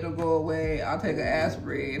it, it'll go away, I'll take an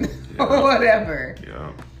aspirin, or whatever.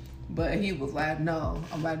 Yeah. But he was like, no.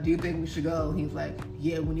 I'm like, do you think we should go? He's like,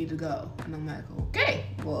 yeah, we need to go. And I'm like, okay,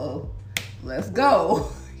 well, let's go.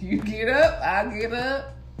 You get up, I get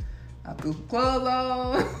up, I threw some clothes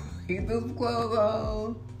on, he threw some clothes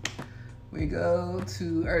on, we go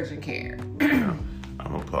to urgent care.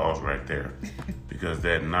 I'm gonna pause right there, because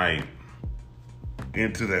that night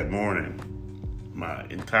into that morning, my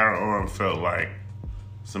entire arm felt like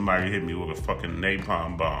somebody hit me with a fucking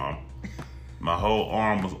napalm bomb. My whole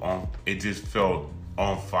arm was on, it just felt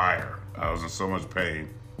on fire. I was in so much pain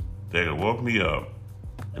that it woke me up,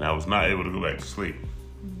 and I was not able to go back to sleep.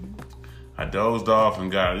 Mm-hmm. I dozed off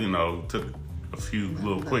and got, took a few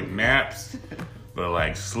little quick naps, but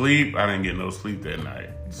like sleep, I didn't get no sleep that night.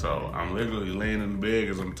 So I'm literally laying in the bed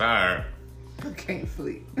because I'm tired. But can't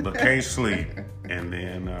sleep. And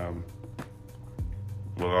then,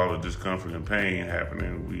 with all the discomfort and pain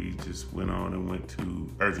happening, we just went on and went to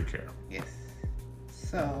urgent care. Yes.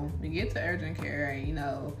 So we get to urgent care, and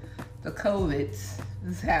the COVID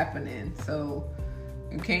is happening. So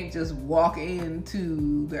you can't just walk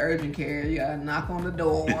into the urgent care. You gotta knock on the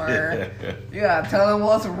door. You gotta tell them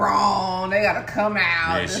what's wrong. They gotta come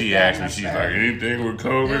out. Yeah, she asked me, she's like, anything with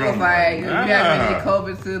COVID? It was like, you have any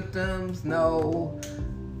COVID symptoms? No.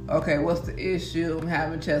 Okay, what's the issue? I'm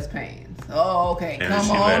having chest pains. Oh, okay, and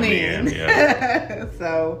come on in. Yeah.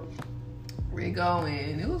 So we go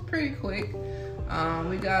in. It was pretty quick.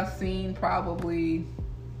 We got seen probably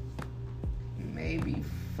maybe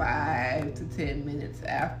 5 to 10 minutes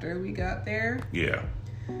after we got there. Yeah.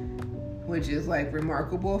 Which is like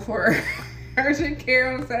remarkable for urgent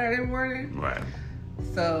care on Saturday morning. Right.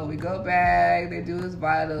 So we go back, they do his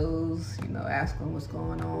vitals, ask him what's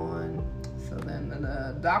going on. So then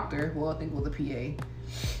the doctor, I think it was the PA,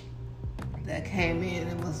 that came in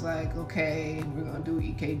and was like, okay, we're going to do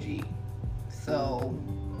EKG. So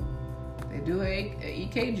they do a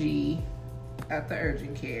EKG at the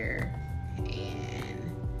urgent care,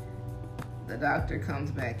 and the doctor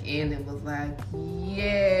comes back in and was like,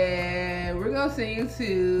 yeah, we're going to send you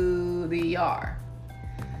to the ER.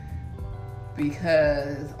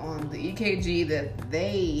 Because on the EKG that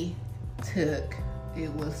they took,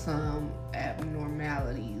 it was some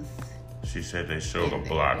abnormalities. She said they showed a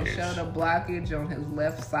blockage. They showed a blockage on his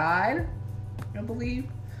left side, I believe.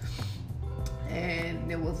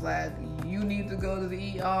 And it was like, you need to go to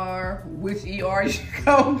the ER. Which ER you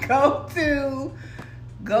gonna go to?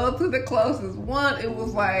 Go to the closest one. It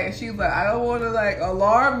was like, she's like, I don't want to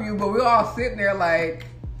alarm you, but we're all sitting there like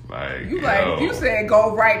you said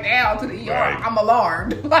go right now to the ER. Like, I'm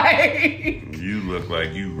alarmed. You look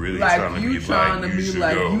like you really trying to be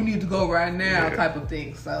like you need to go right now type of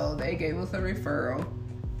thing. So they gave us a referral.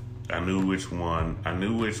 I knew which one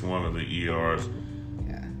of the ERs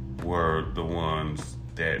were the ones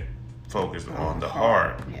that focused on the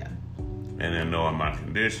heart. Yeah. And then knowing my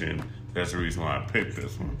condition, that's the reason why I picked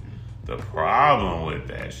this one. The problem with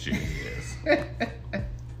that shit is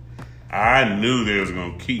I knew they was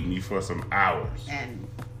gonna keep me for some hours. And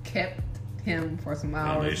kept him for some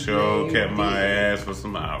hours. And they sure kept my ass for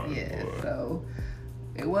some hours. Yeah, so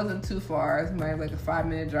it wasn't too far. It's maybe like a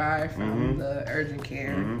 5-minute drive from the urgent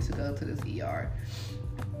care to go to this ER.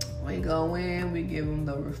 We go in, we give him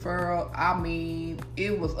the referral. I mean,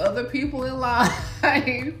 it was other people in line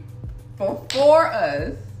before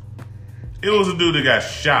us. It was a dude that got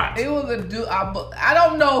shot. It was a dude, I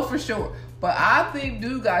don't know for sure. But I think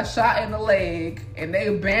dude got shot in the leg, and they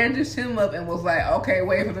bandaged him up and was like, okay,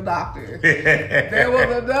 wait for the doctor. There was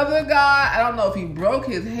another guy, I don't know if he broke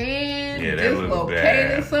his hand,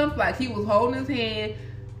 dislocated something, like he was holding his hand.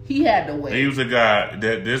 He had to wait. He was a guy,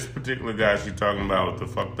 this particular guy she's talking about with the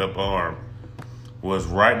fucked up arm was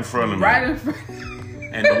right in front of me. Right in front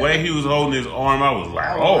And the way he was holding his arm, I was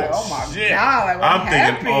like, oh my shit. God, I'm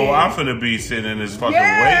thinking, I'm finna be sitting in this fucking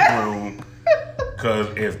weight room. Because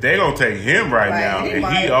if they gonna take him right now, and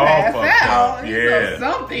he all fucked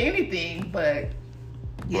up, anything, but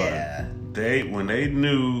yeah. When they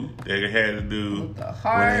knew they had to do, the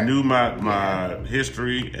heart, when they knew my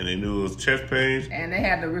history and they knew it was chest pains, and they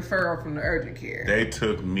had the referral from the urgent care, they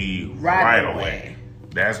took me right away.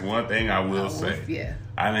 That's one thing I will say. Yeah.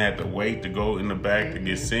 I didn't have to wait to go in the back to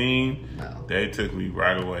get seen. No. They took me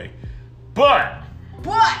right away. But.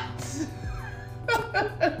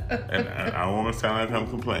 And I don't want to sound like I'm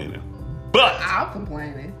complaining. But. I'm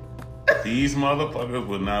complaining. These motherfuckers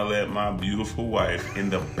would not let my beautiful wife in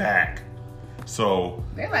the back. So.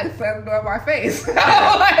 They slammed the door in my face.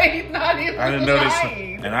 Not even I didn't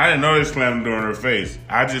know they slammed the door in her face.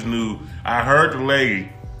 I just knew. I heard the lady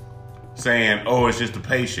saying, oh, it's just a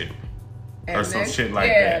patient. Or some shit like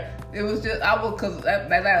that. It was just,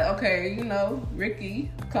 okay,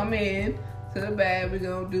 Ricky, come in to the bed, we're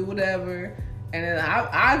gonna do whatever. And then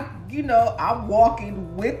I'm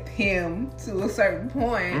walking with him to a certain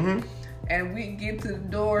point, and we get to the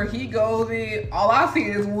door, he goes in, all I see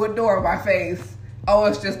is wood door in my face. Oh,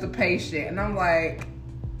 it's just a patient. And I'm like,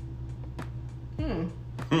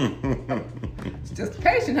 it's just a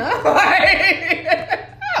patient, huh?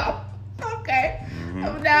 Oh, okay.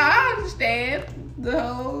 Now I understand the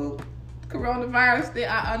whole coronavirus thing.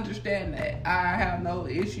 I understand that. I have no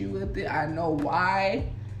issue with it. I know why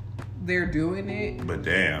they're doing it. But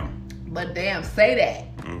damn, say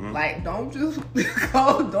that. Don't just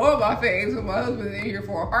close the door in my face when my husband's in here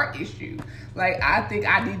for a heart issue. I think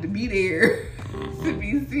I need to be there to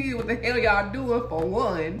be seeing what the hell y'all doing, for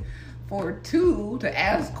one. For 2, to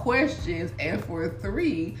ask questions. And for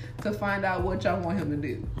 3, to find out what y'all want him to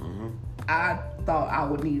do. I thought I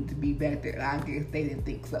would need to be back there. I guess they didn't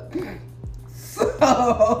think so.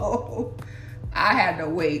 So I had to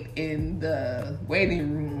wait in the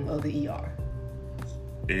waiting room of the ER.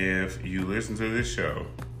 If you listen to this show,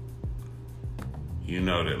 you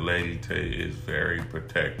know that Lady Tay is very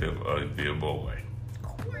protective of the boy.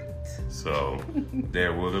 Quite. So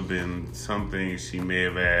there would have been some things she may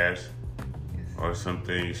have asked, or some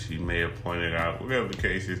things she may have pointed out, whatever the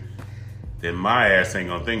case is, that my ass ain't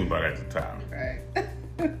gonna think about at the time. Right.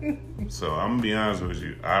 So I'm gonna be honest with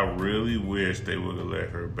you. I really wish they would have let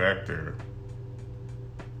her back there.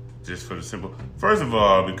 Just for the simple. First of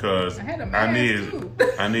all, because I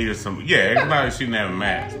needed some. Yeah, it's not that she didn't have a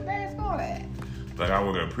mask. All that. Like, I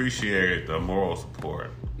would have appreciated the moral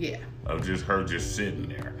support. Yeah. Of just her just sitting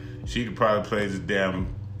there. She could probably play this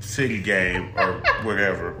damn city game or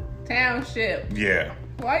whatever. Township. Yeah.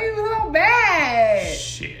 Why you so bad?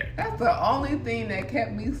 Shit. That's the only thing that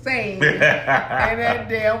kept me sane in that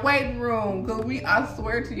damn waiting room. Cause I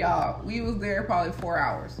swear to y'all, we was there probably 4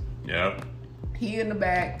 hours. Yep. He in the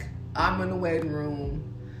back, I'm in the waiting room.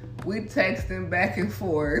 We texting back and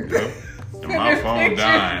forth. Yep. And my phone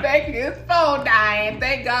dying. His phone dying.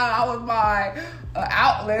 Thank God I was by an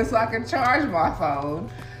outlet so I could charge my phone.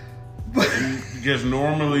 Just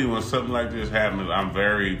normally when something like this happens, I'm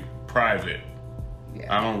very private.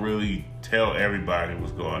 Yeah. I don't really tell everybody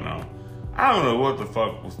what's going on. I don't know what the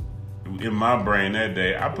fuck was in my brain that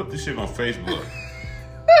day. I put this shit on Facebook.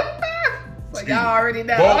 So y'all already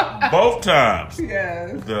know. Both times.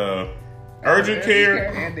 Yes. The urgent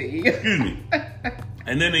care and the ER. Excuse me.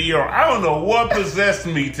 And then the ER. I don't know what possessed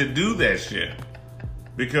me to do that shit.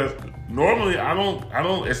 Because normally I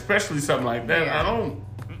don't, especially something like that, I don't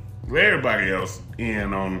let everybody else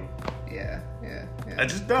in on. Yeah. I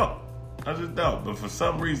just don't. But for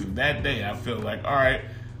some reason that day I feel like, all right,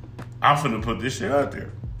 I'm finna put this shit out there.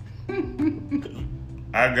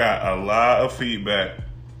 I got a lot of feedback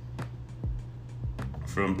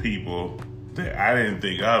from people that I didn't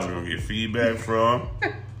think I was gonna get feedback from.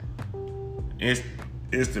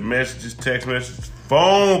 Instant messages, text messages,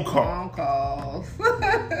 phone calls.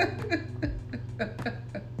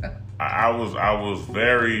 I was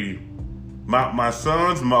very my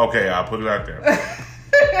son's okay, I'll put it out there.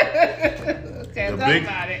 Okay, talk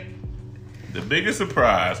about it. The biggest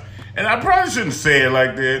surprise, and I probably shouldn't say it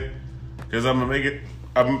like that, because I'm gonna make it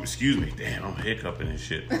excuse me, damn, I'm hiccuping and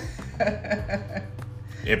shit.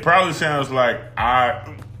 It probably sounds like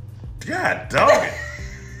God dog it.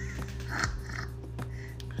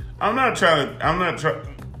 I'm not trying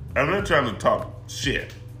to talk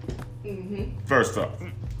shit. Mm-hmm. First off,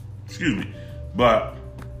 excuse me, but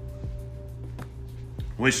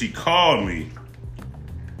when she called me,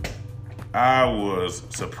 I was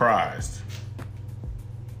surprised,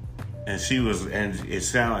 and it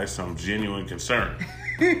sounded like some genuine concern.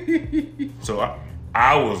 So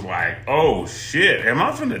I was like, "Oh shit, am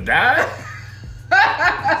I finna die?"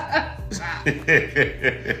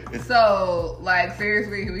 So, like,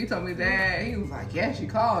 seriously, when he told me that, he was like, yeah, she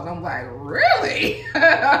called. I'm like, really?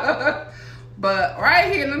 But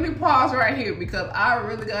right here, let me pause right here, because I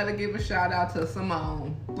really got to give a shout out to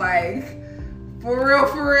Simone. Like, for real,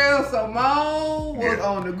 Simone was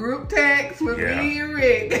on the group text with me and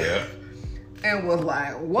Rick. Yeah. And was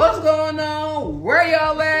like, what's going on? Where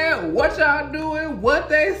y'all at? What y'all doing? What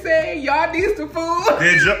they say? Y'all need some food?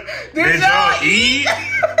 Did y'all eat?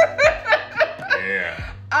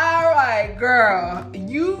 Yeah. All right, girl.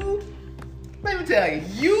 Let me tell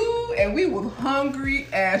you and we was hungry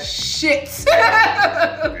as shit.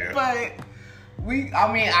 Yeah. But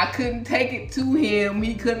I couldn't take it to him.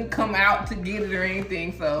 He couldn't come out to get it or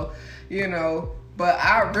anything. So, but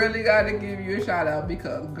I really got to give you a shout out,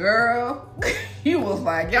 because, girl, he was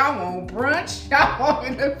like, y'all want brunch? Y'all want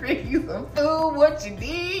me to bring you some food? What you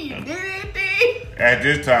need? You did anything? At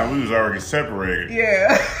this time, we was already separated.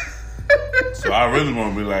 Yeah. So I really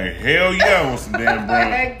want to be like, hell yeah, I want some damn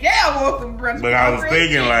brunch. Heck yeah, I want some brunch. But I was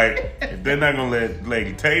thinking, like, if they're not going to let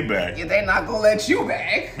Lady Tay back. Yeah, they're not going to let you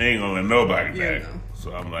back. They ain't going to let nobody back.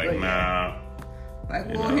 So I'm like, nah. Like,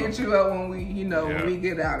 we'll hit you up when we, when we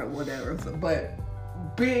get out or whatever. So, but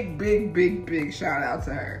big shout out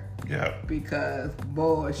to her. Yeah. Because,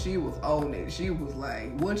 boy, she was on it. She was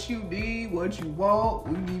like, what you need, what you want,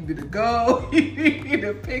 we need you to go. You need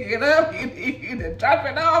to pick it up. You need to drop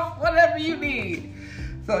it off, whatever you need.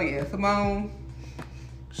 So, yeah, Simone.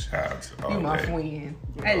 Shout out to all you my day. friend.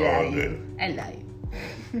 I love you.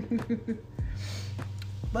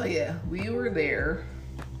 But, yeah, we were there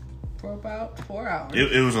for about 4 hours.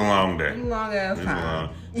 It was a long day. It was a long ass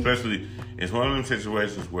time. Especially, it's one of them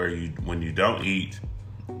situations where when you don't eat,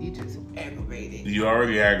 you just aggravated. You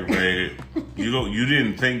already aggravated. You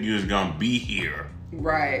didn't think you was gonna be here.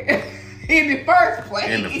 Right. In the first place.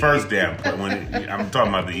 In the first damn place. I'm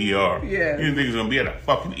talking about the ER. Yeah. You didn't think you was gonna be at a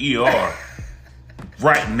fucking ER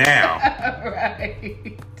right now.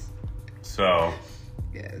 Right. So.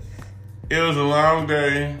 Yes. It was a long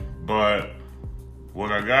day, but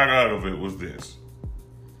what I got out of it was this.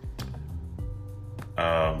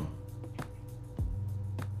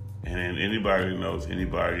 And anybody knows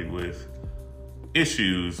anybody with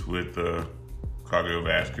issues with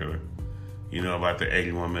cardiovascular, you know about the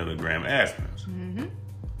 81 milligram aspirins. Mm-hmm.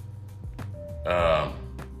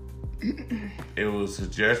 It was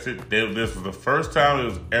suggested, this was the first time it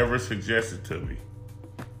was ever suggested to me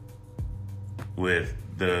with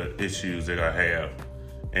the issues that I have.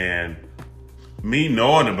 And me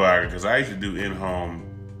knowing about it, because I used to do in-home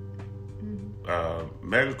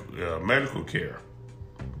medical care.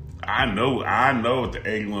 I know what the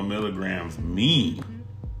 81 milligrams mean.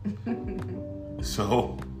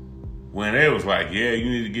 So when they was like, yeah, you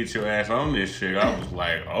need to get your ass on this shit, I was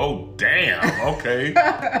like, oh, damn, okay.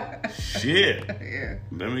 Shit. Yeah.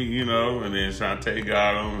 Let me, and then Shantae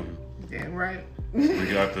got them. Damn right. We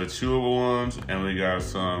got the chewable ones, and we got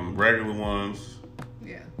some regular ones.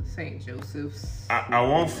 Yeah, St. Joseph's. I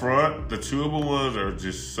won't front. The chewable ones are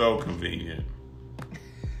just so convenient.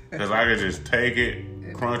 Because I can just take it,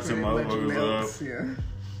 crunch them motherfuckers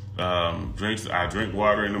up. I drink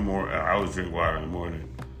water in the morning. I always drink water in the morning.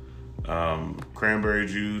 Cranberry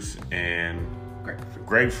juice and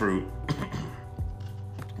grapefruit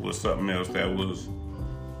was something else that was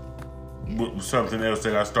something else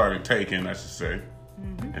that I started taking, I should say.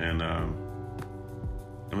 And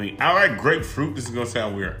I like grapefruit. This is gonna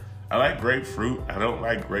sound weird. I like grapefruit. I don't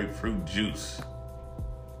like grapefruit juice.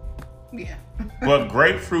 Yeah. But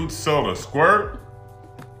grapefruit soda squirt.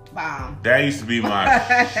 Bomb. That used to be my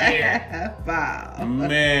shit. Bomb.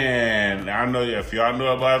 Man, I know if y'all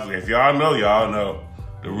know about it. If y'all know.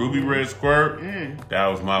 The Ruby Red Squirt, that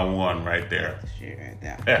was my one right there. Shit right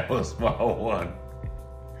there. That was my one.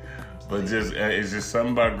 But it's just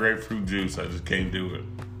something about grapefruit juice. I just can't do it.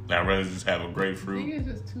 I'd rather just have a grapefruit. I think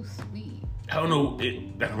it's just too sweet. I don't know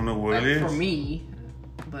what it is. For me.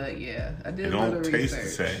 But yeah, I did a little research. It don't taste the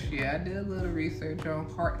same. Yeah, I did a little research on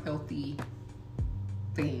heart healthy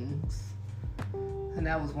things. And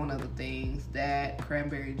that was one of the things. That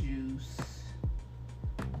cranberry juice,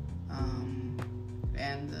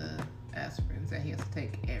 and the aspirins that he has to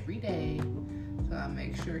take every day. So I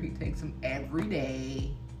make sure he takes them every day.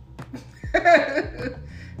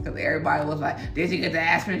 Because everybody was like, did you get the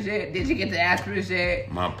aspirin shit? Did you get the aspirin shit?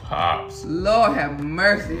 My pops. Lord have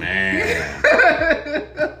mercy. Man.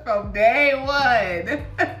 From day one.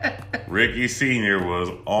 Ricky Sr. was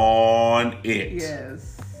on it.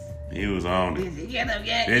 Yes. He was on it. Did you get him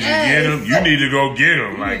yet? Did you get him? You need to go get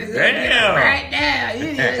him. Like, damn. Right now. You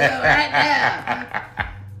need to go right now.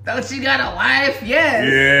 Don't you got a wife?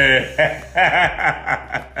 Yes.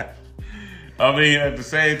 Yeah. I mean, at the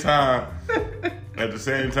same time,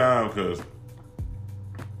 because,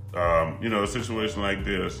 a situation like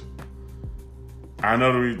this, I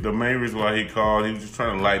know the main reason why he called, he was just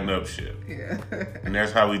trying to lighten up shit. Yeah. And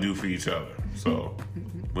that's how we do for each other. So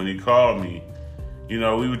when he called me, we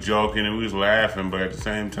were joking and we was laughing, but at the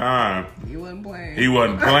same time, he wasn't playing. You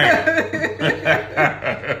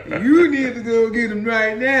need to go get him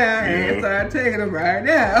right now and start taking him right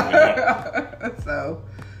now. Yeah. So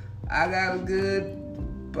I got a good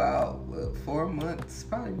about 4 months,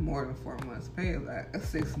 probably more than 4 months, maybe like a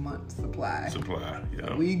 6-month supply.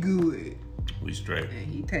 Yeah. We good. We straight. And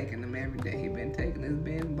he taking them every day. He been taking this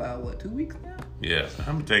bin about 2 weeks now? Yeah,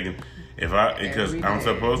 I'm taking because I'm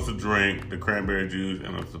supposed to drink the cranberry juice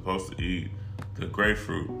and I'm supposed to eat the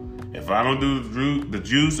grapefruit. If I don't do the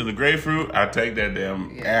juice and the grapefruit, I take that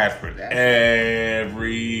damn aspirin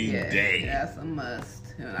every day. That's a must.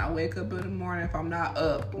 And I wake up in the morning if I'm not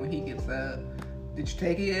up when he gets up. Did you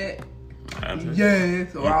take it yet?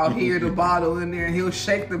 Yes. Or I'll hear the bottle in there and he'll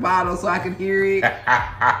shake the bottle so I can hear it.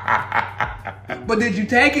 But did you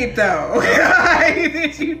take it though?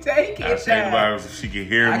 Did you take it? I shake the bottle so she can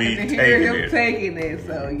hear me taking it. I can hear him taking it.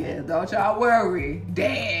 So yeah, don't y'all worry.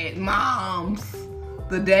 Moms.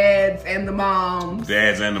 The dads and the moms.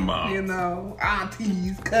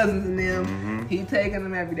 Aunties, cousins and them. Mm-hmm. He taking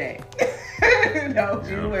them every day. Don't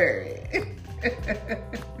you worry.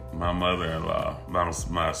 My mother-in-law, my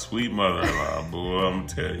sweet mother-in-law, boy, I'm gonna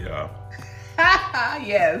tell y'all.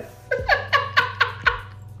 Yes.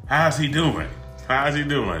 How's he doing?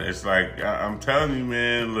 It's like, I'm telling you,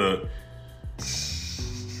 man, look.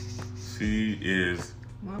 She is.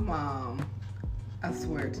 My mom, I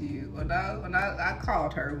swear to you, when I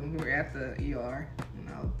called her when we were at the ER,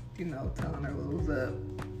 telling her what was up.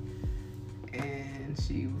 And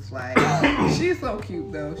she was like, she's so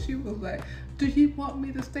cute though. She was like, do you want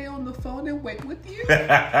me to stay on the phone and wait with you?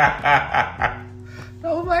 I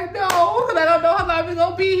was like, no, because I don't know how long we're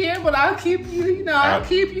going to be here, but I'll keep you, I'll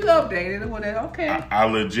keep you updated. And okay. I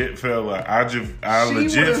legit feel like, she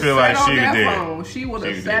did. She would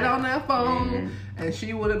have sat on that phone, and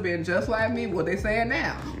she would have been just like me. What they saying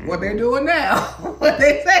now? What they doing now? What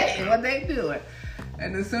they saying? What they doing?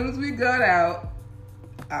 And as soon as we got out,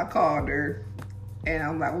 I called her, and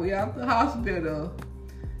I'm like, we out the hospital.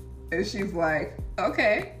 And she's like,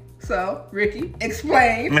 okay, so, Ricky,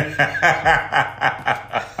 explain. What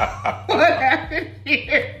happened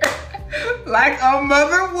here? Like a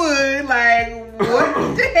mother would. Like,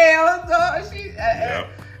 what the hell is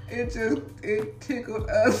going? It tickled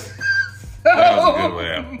us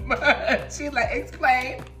so much. She like,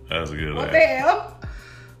 explain. That was a good laugh. What the hell?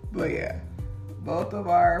 But yeah, both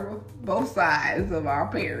sides of our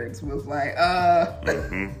parents was like,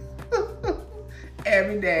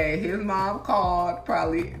 every day. His mom called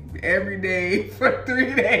probably every day for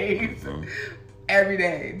 3 days. Every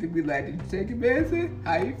day to be like, did you take your medicine?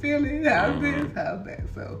 How you feeling? How's this? How's that?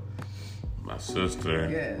 So my sister,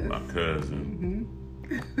 my cousin,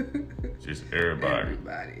 just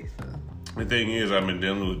everybody. So. The thing is, I've been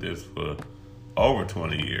dealing with this for over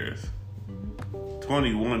 20 years.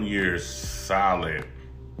 21 years solid.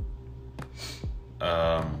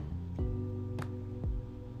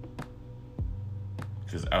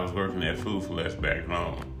 Because I was working at Food for Less back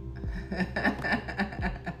home.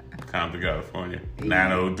 Compton, California.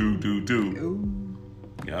 9022.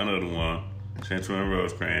 Y'all know the one. Central and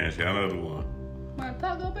Rosecrans. Y'all know the one. By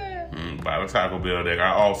Taco Bell. By the Taco Bell that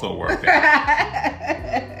I also worked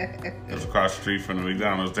at. It was across the street from the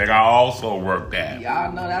McDonald's that I also worked at.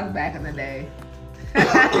 Y'all know that was back in the day.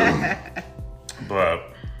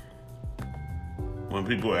 But when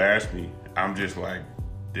people ask me, I'm just like,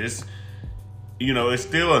 this, it's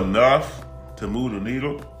still enough to move the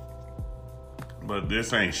needle, but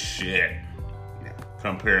this ain't shit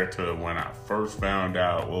compared to when I first found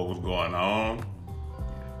out what was going on.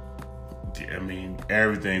 I mean,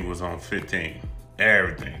 everything was on 15.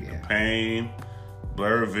 Everything. The pain,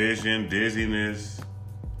 blurred vision, dizziness,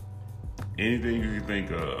 anything you can think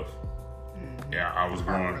of. Yeah, I was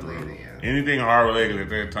going through. Anything heart related at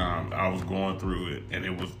that time, I was going through it, and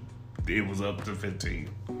it was up to 15.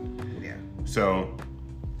 Yeah. So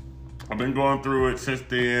I've been going through it since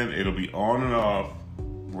then. It'll be on and off,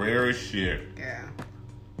 rare as shit. Yeah.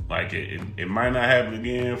 Like it might not happen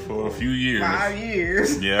again for a few years. 5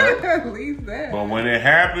 years. Yeah. At least that. But when it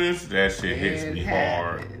happens, that shit hits me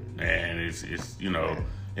hard, and it's it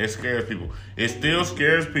scares people. It still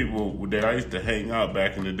scares people that I used to hang out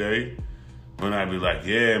back in the day. When I'd be like,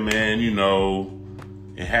 yeah, man,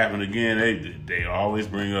 it happened again. They always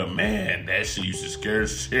bring up, man, that shit used to scare the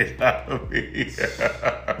shit out of me.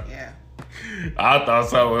 Yeah. I thought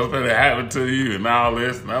something was going to happen to you and all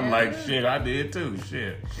this. And I'm like, shit, I did too.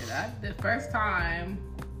 Shit. The first time,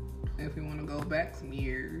 if we want to go back some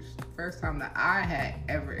years, the first time that I had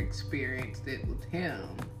ever experienced it with him,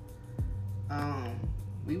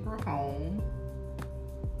 we were home.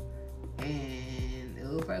 And it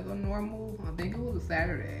was like a normal, I think it was a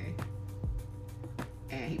Saturday.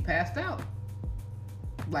 And he passed out.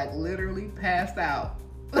 Like literally passed out.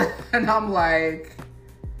 And I'm like,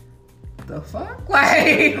 the fuck?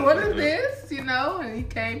 Like, what is this? And he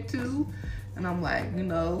came to, and I'm like,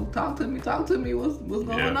 talk to me, what's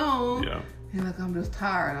going on? Yeah. He's like, I'm just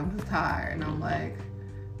tired. And I'm like,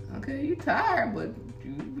 okay, you tired, but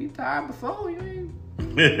you be tired before, you ain't.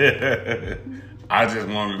 I just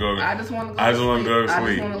want to go. I just want to go to sleep. I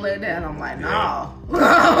just want to lay down. I'm like, nah.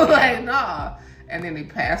 I was like, nah. And then he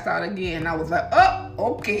passed out again. I was like, oh,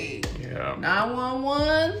 okay. Yeah.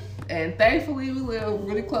 911. And thankfully, we live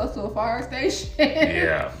really close to a fire station.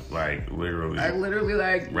 Yeah, like literally. Like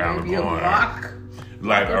around maybe the corner. A block.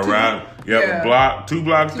 Like around, a block, 2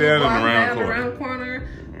 blocks down and around the corner.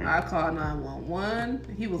 Mm-hmm. I called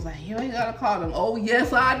 911. He was like, you ain't got to call them. Oh,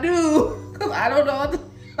 yes, I do. Because I don't know what the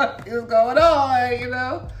fuck is going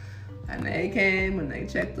on, And they came and they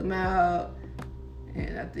checked him out.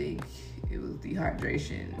 And I think it was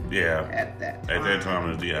dehydration. Yeah. At that time. At that time,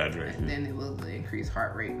 it was dehydration. And then it was the increased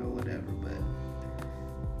heart rate or whatever. But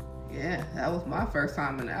yeah, that was my first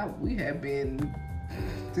time. And we had been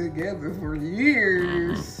together for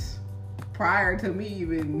years prior to me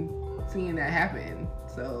even seeing that happen.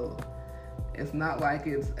 So it's not like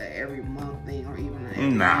it's an every month thing or even an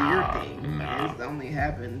every year thing. It's only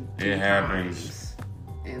happened 2 times.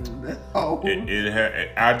 In the whole,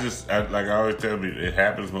 like I always tell people, it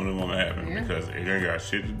happens when it want to happen because it ain't got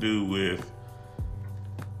shit to do with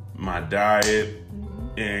my diet.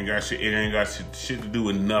 It ain't got shit to do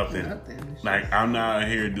with nothing. Like I'm not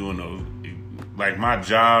here doing those. Like my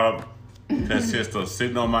job consists of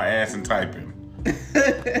sitting on my ass and typing.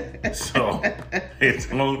 So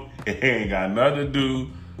it ain't got nothing to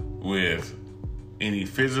do with any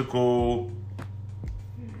physical,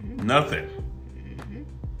 nothing.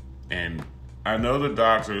 And I know the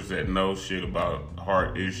doctors that know shit about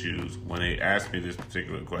heart issues when they ask me this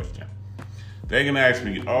particular question. They can ask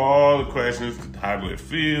me all the questions, how do it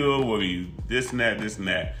feel, what do you, this and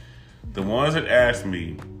that. The ones that ask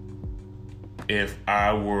me if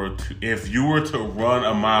you were to run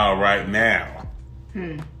a mile right now,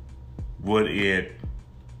 would it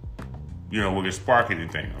spark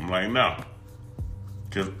anything? I'm like, no.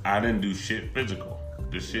 Because I didn't do shit physical.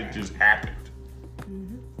 The shit just happened.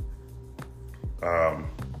 Mm-hmm.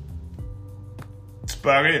 That's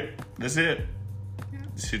about it. That's it. Yeah.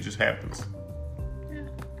 The shit just happens. Yeah.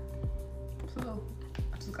 So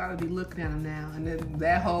I just gotta be looking at him now. And then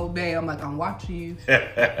that whole day, I'm like, I'm watching you.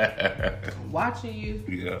 I'm watching you.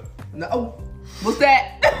 Yeah. No. What's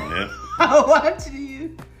that? Yeah. I'm watching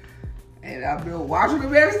you. And I've been watching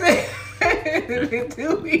him ever since.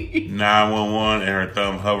 911 and her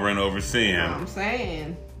thumb hovering over Sam. You know what I'm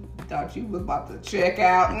saying? Thought you was about to check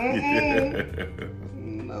out.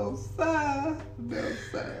 No, sir. No,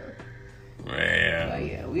 sir. Man. But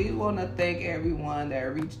yeah, we want to thank everyone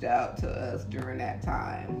that reached out to us during that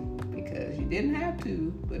time. Because you didn't have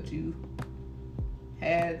to, but you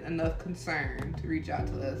had enough concern to reach out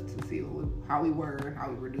to us to see how we were and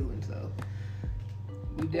how we were doing. So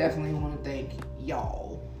we definitely want to thank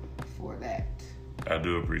y'all for that. I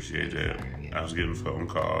do appreciate that. Yeah. I was getting phone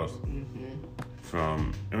calls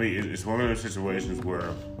from, it's one of those situations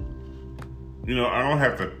where, I don't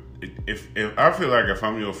have to, if I feel like if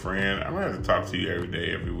I'm your friend, I don't have to talk to you every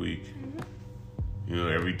day, every week,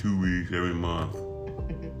 every 2 weeks, every month.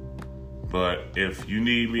 But if you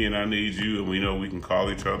need me and I need you and we know we can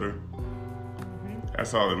call each other,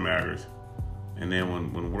 that's all that matters. And then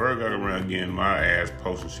when word got around again, my ass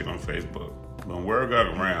posting shit on Facebook. When word got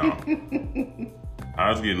around,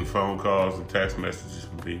 I was getting phone calls and text messages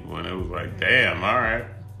from people, and it was like, damn, all right.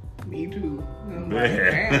 Me too. I'm like,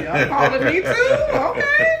 damn, y'all calling me too?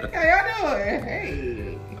 Okay, how y'all doing?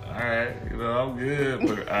 Hey. All right, I'm good,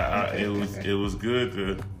 but it was good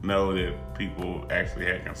to know that people actually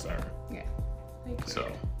had concern. Yeah. So,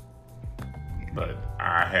 but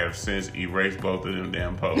I have since erased both of them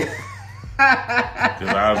damn posts. Because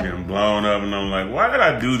I was getting blown up, and I'm like, why did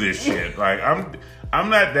I do this shit? Like, I'm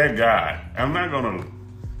not that guy. I'm not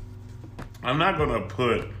gonna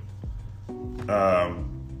put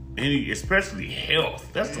any, especially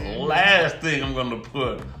health. That's the last thing I'm gonna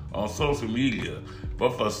put on social media.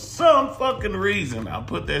 But for some fucking reason, I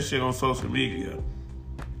put that shit on social media,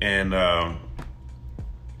 and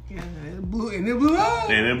it blew up.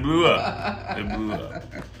 And it blew up. It blew up.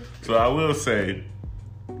 So I will say.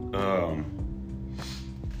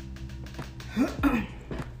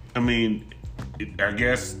 I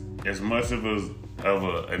guess as much of a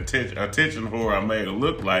attention whore I made it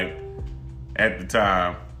look like at the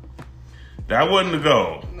time, that wasn't the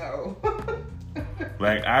goal. No.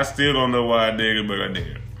 Like, I still don't know why I did it, but I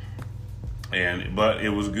did. But it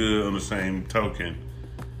was good on the same token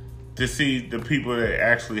to see the people that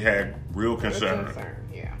actually had real concern.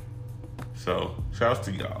 Yeah. So, shouts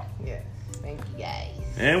to y'all. Yes. Thank you, guys.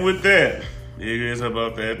 And with that, it is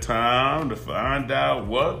about that time to find out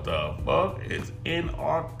what the fuck is in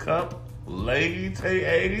our cup, Lady Tay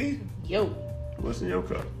 80. Yo. What's in your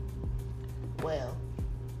cup? Well,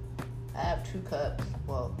 I have 2 cups.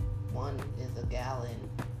 Well, one is a gallon.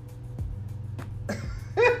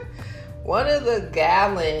 One is a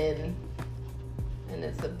gallon, and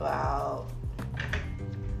it's about,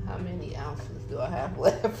 how many ounces do I have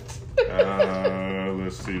left?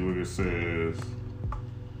 Let's see what it says.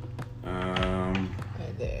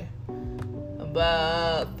 Right there.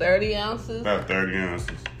 About 30 ounces. About 30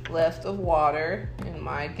 ounces. Left of water in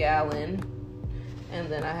my gallon.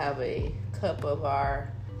 And then I have a cup of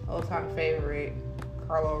our old-time favorite,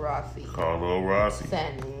 Carlo Rossi.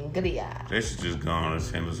 Sangria. They should just go on and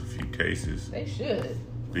send us a few cases. They should.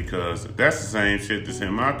 Because that's the same shit that's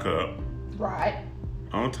in my cup. Right.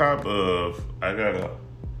 On top of, I got a,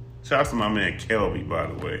 shout out to my man Kelby, by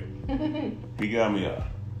the way. He got me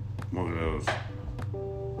one of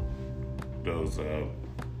those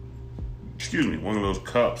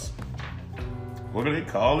cups. What do they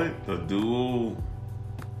call it? The dual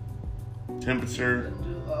temperature?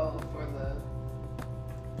 For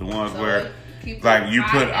the ones where, like, you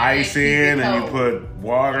put ice in and you put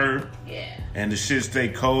water. Yeah. And the shit stay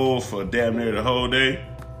cold for damn near the whole day.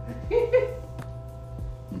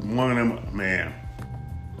 One of them, man,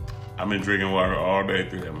 I've been drinking water all day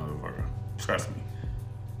through that motherfucker. Trust me.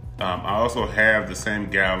 I also have the same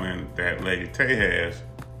gallon that Lady Tay has,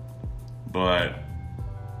 but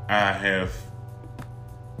I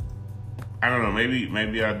don't know,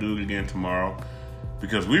 maybe I'll do it again tomorrow,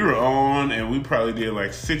 because we were on and we probably did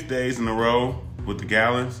like 6 days in a row with the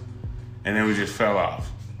gallons, and then we just fell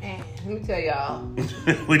off. Man, let me tell y'all.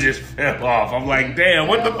 We just fell off. I'm like, damn,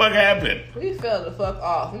 what the fuck happened? We fell the fuck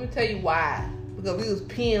off. Let me tell you why. Because we was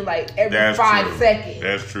peeing like every 5 seconds.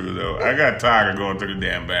 That's true, though. I got tired of going to the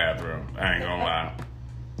damn bathroom. I ain't gonna lie.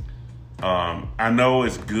 I know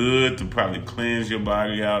it's good to probably cleanse your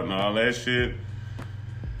body out and all that shit.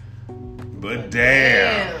 But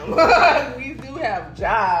damn. We do have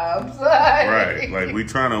jobs. Right. Like, we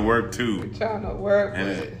trying to work, too. We're trying to work.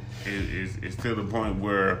 And it's to the point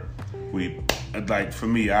where like, for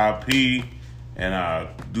me, I'll pee and I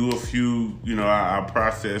do a few, I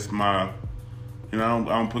process my, I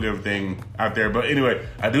don't put everything out there. But anyway,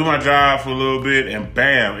 I do my job for a little bit and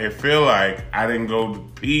bam, it feel like I didn't go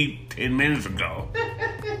pee 10 minutes ago.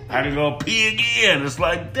 I can go pee again. It's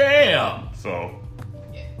like, damn. So,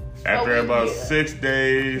 after about 6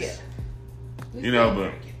 days, we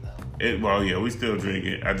still drink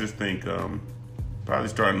it. I just think, probably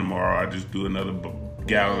starting tomorrow, I just do another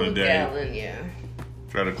gallon a day.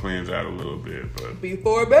 Try to cleanse out a little bit. But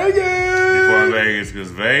before Vegas,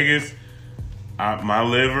 because Vegas, my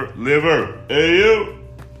liver,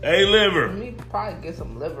 hey liver. We need to probably get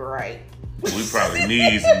some liver right. We probably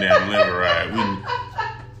need some damn liver right. We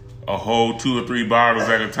a whole 2 or 3 bottles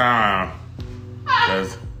at a time,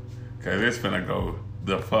 cause it's finna go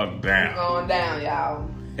the fuck down. It's going down, y'all.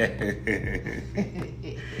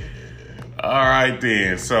 All right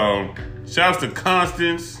then. So, shouts to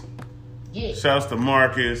Constance. Yeah. Shouts to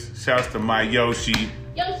Marcus. Shouts to my Yoshi.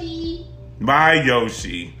 Yoshi. My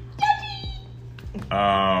Yoshi.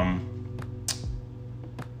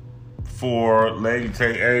 For Lady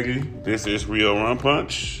Tay80, this is Real Rum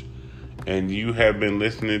Punch, and you have been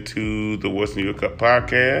listening to the What's in Your Cup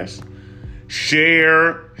podcast.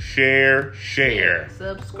 Share.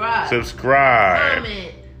 Subscribe.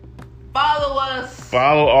 Comment. Follow us.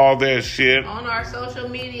 Follow all that shit on our social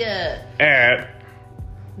media at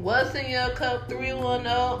What's in Your Cup 310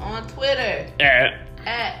 on Twitter.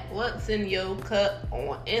 At What's in Your Cup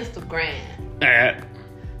on Instagram. At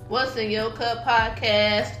What's in Your Cup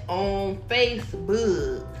podcast on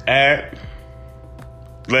Facebook. At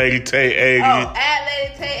Lady Tay80. At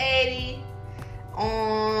Lady Tay80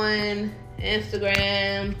 on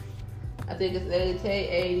Instagram. I think it's Lady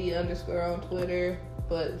Tay80 _on Twitter.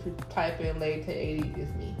 But if you type in Lady Tay80,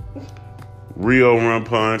 it's me. Real Rum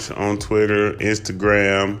Punch on Twitter,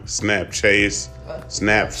 Instagram, Snapchase,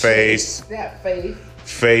 Snapface,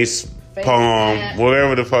 Face Palm,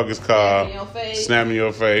 whatever the fuck it's called. Snap in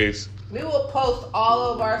your face. We will post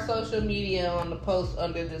all of our social media on the post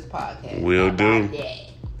under this podcast. Will do.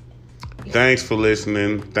 Thanks for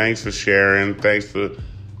listening. Thanks for sharing. Thanks for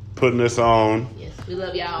putting us on. Yes, we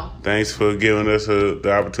love y'all. Thanks for giving us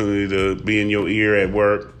the opportunity to be in your ear at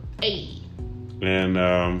work. Hey. And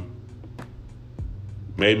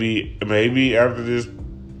maybe after this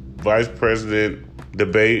vice president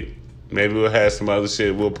debate, maybe we'll have some other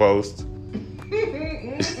shit we'll post.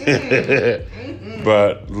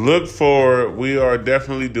 But look forward. We are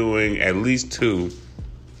definitely doing at least 2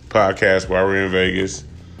 podcasts while we're in Vegas.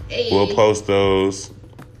 Hey. We'll post those.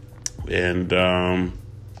 And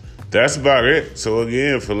that's about it. So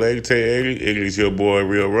again, for Lady Tay80, it is your boy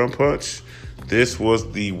Real Rum Punch. This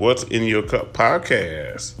was the What's in Your Cup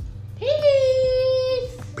podcast.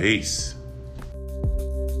 Peace. Peace.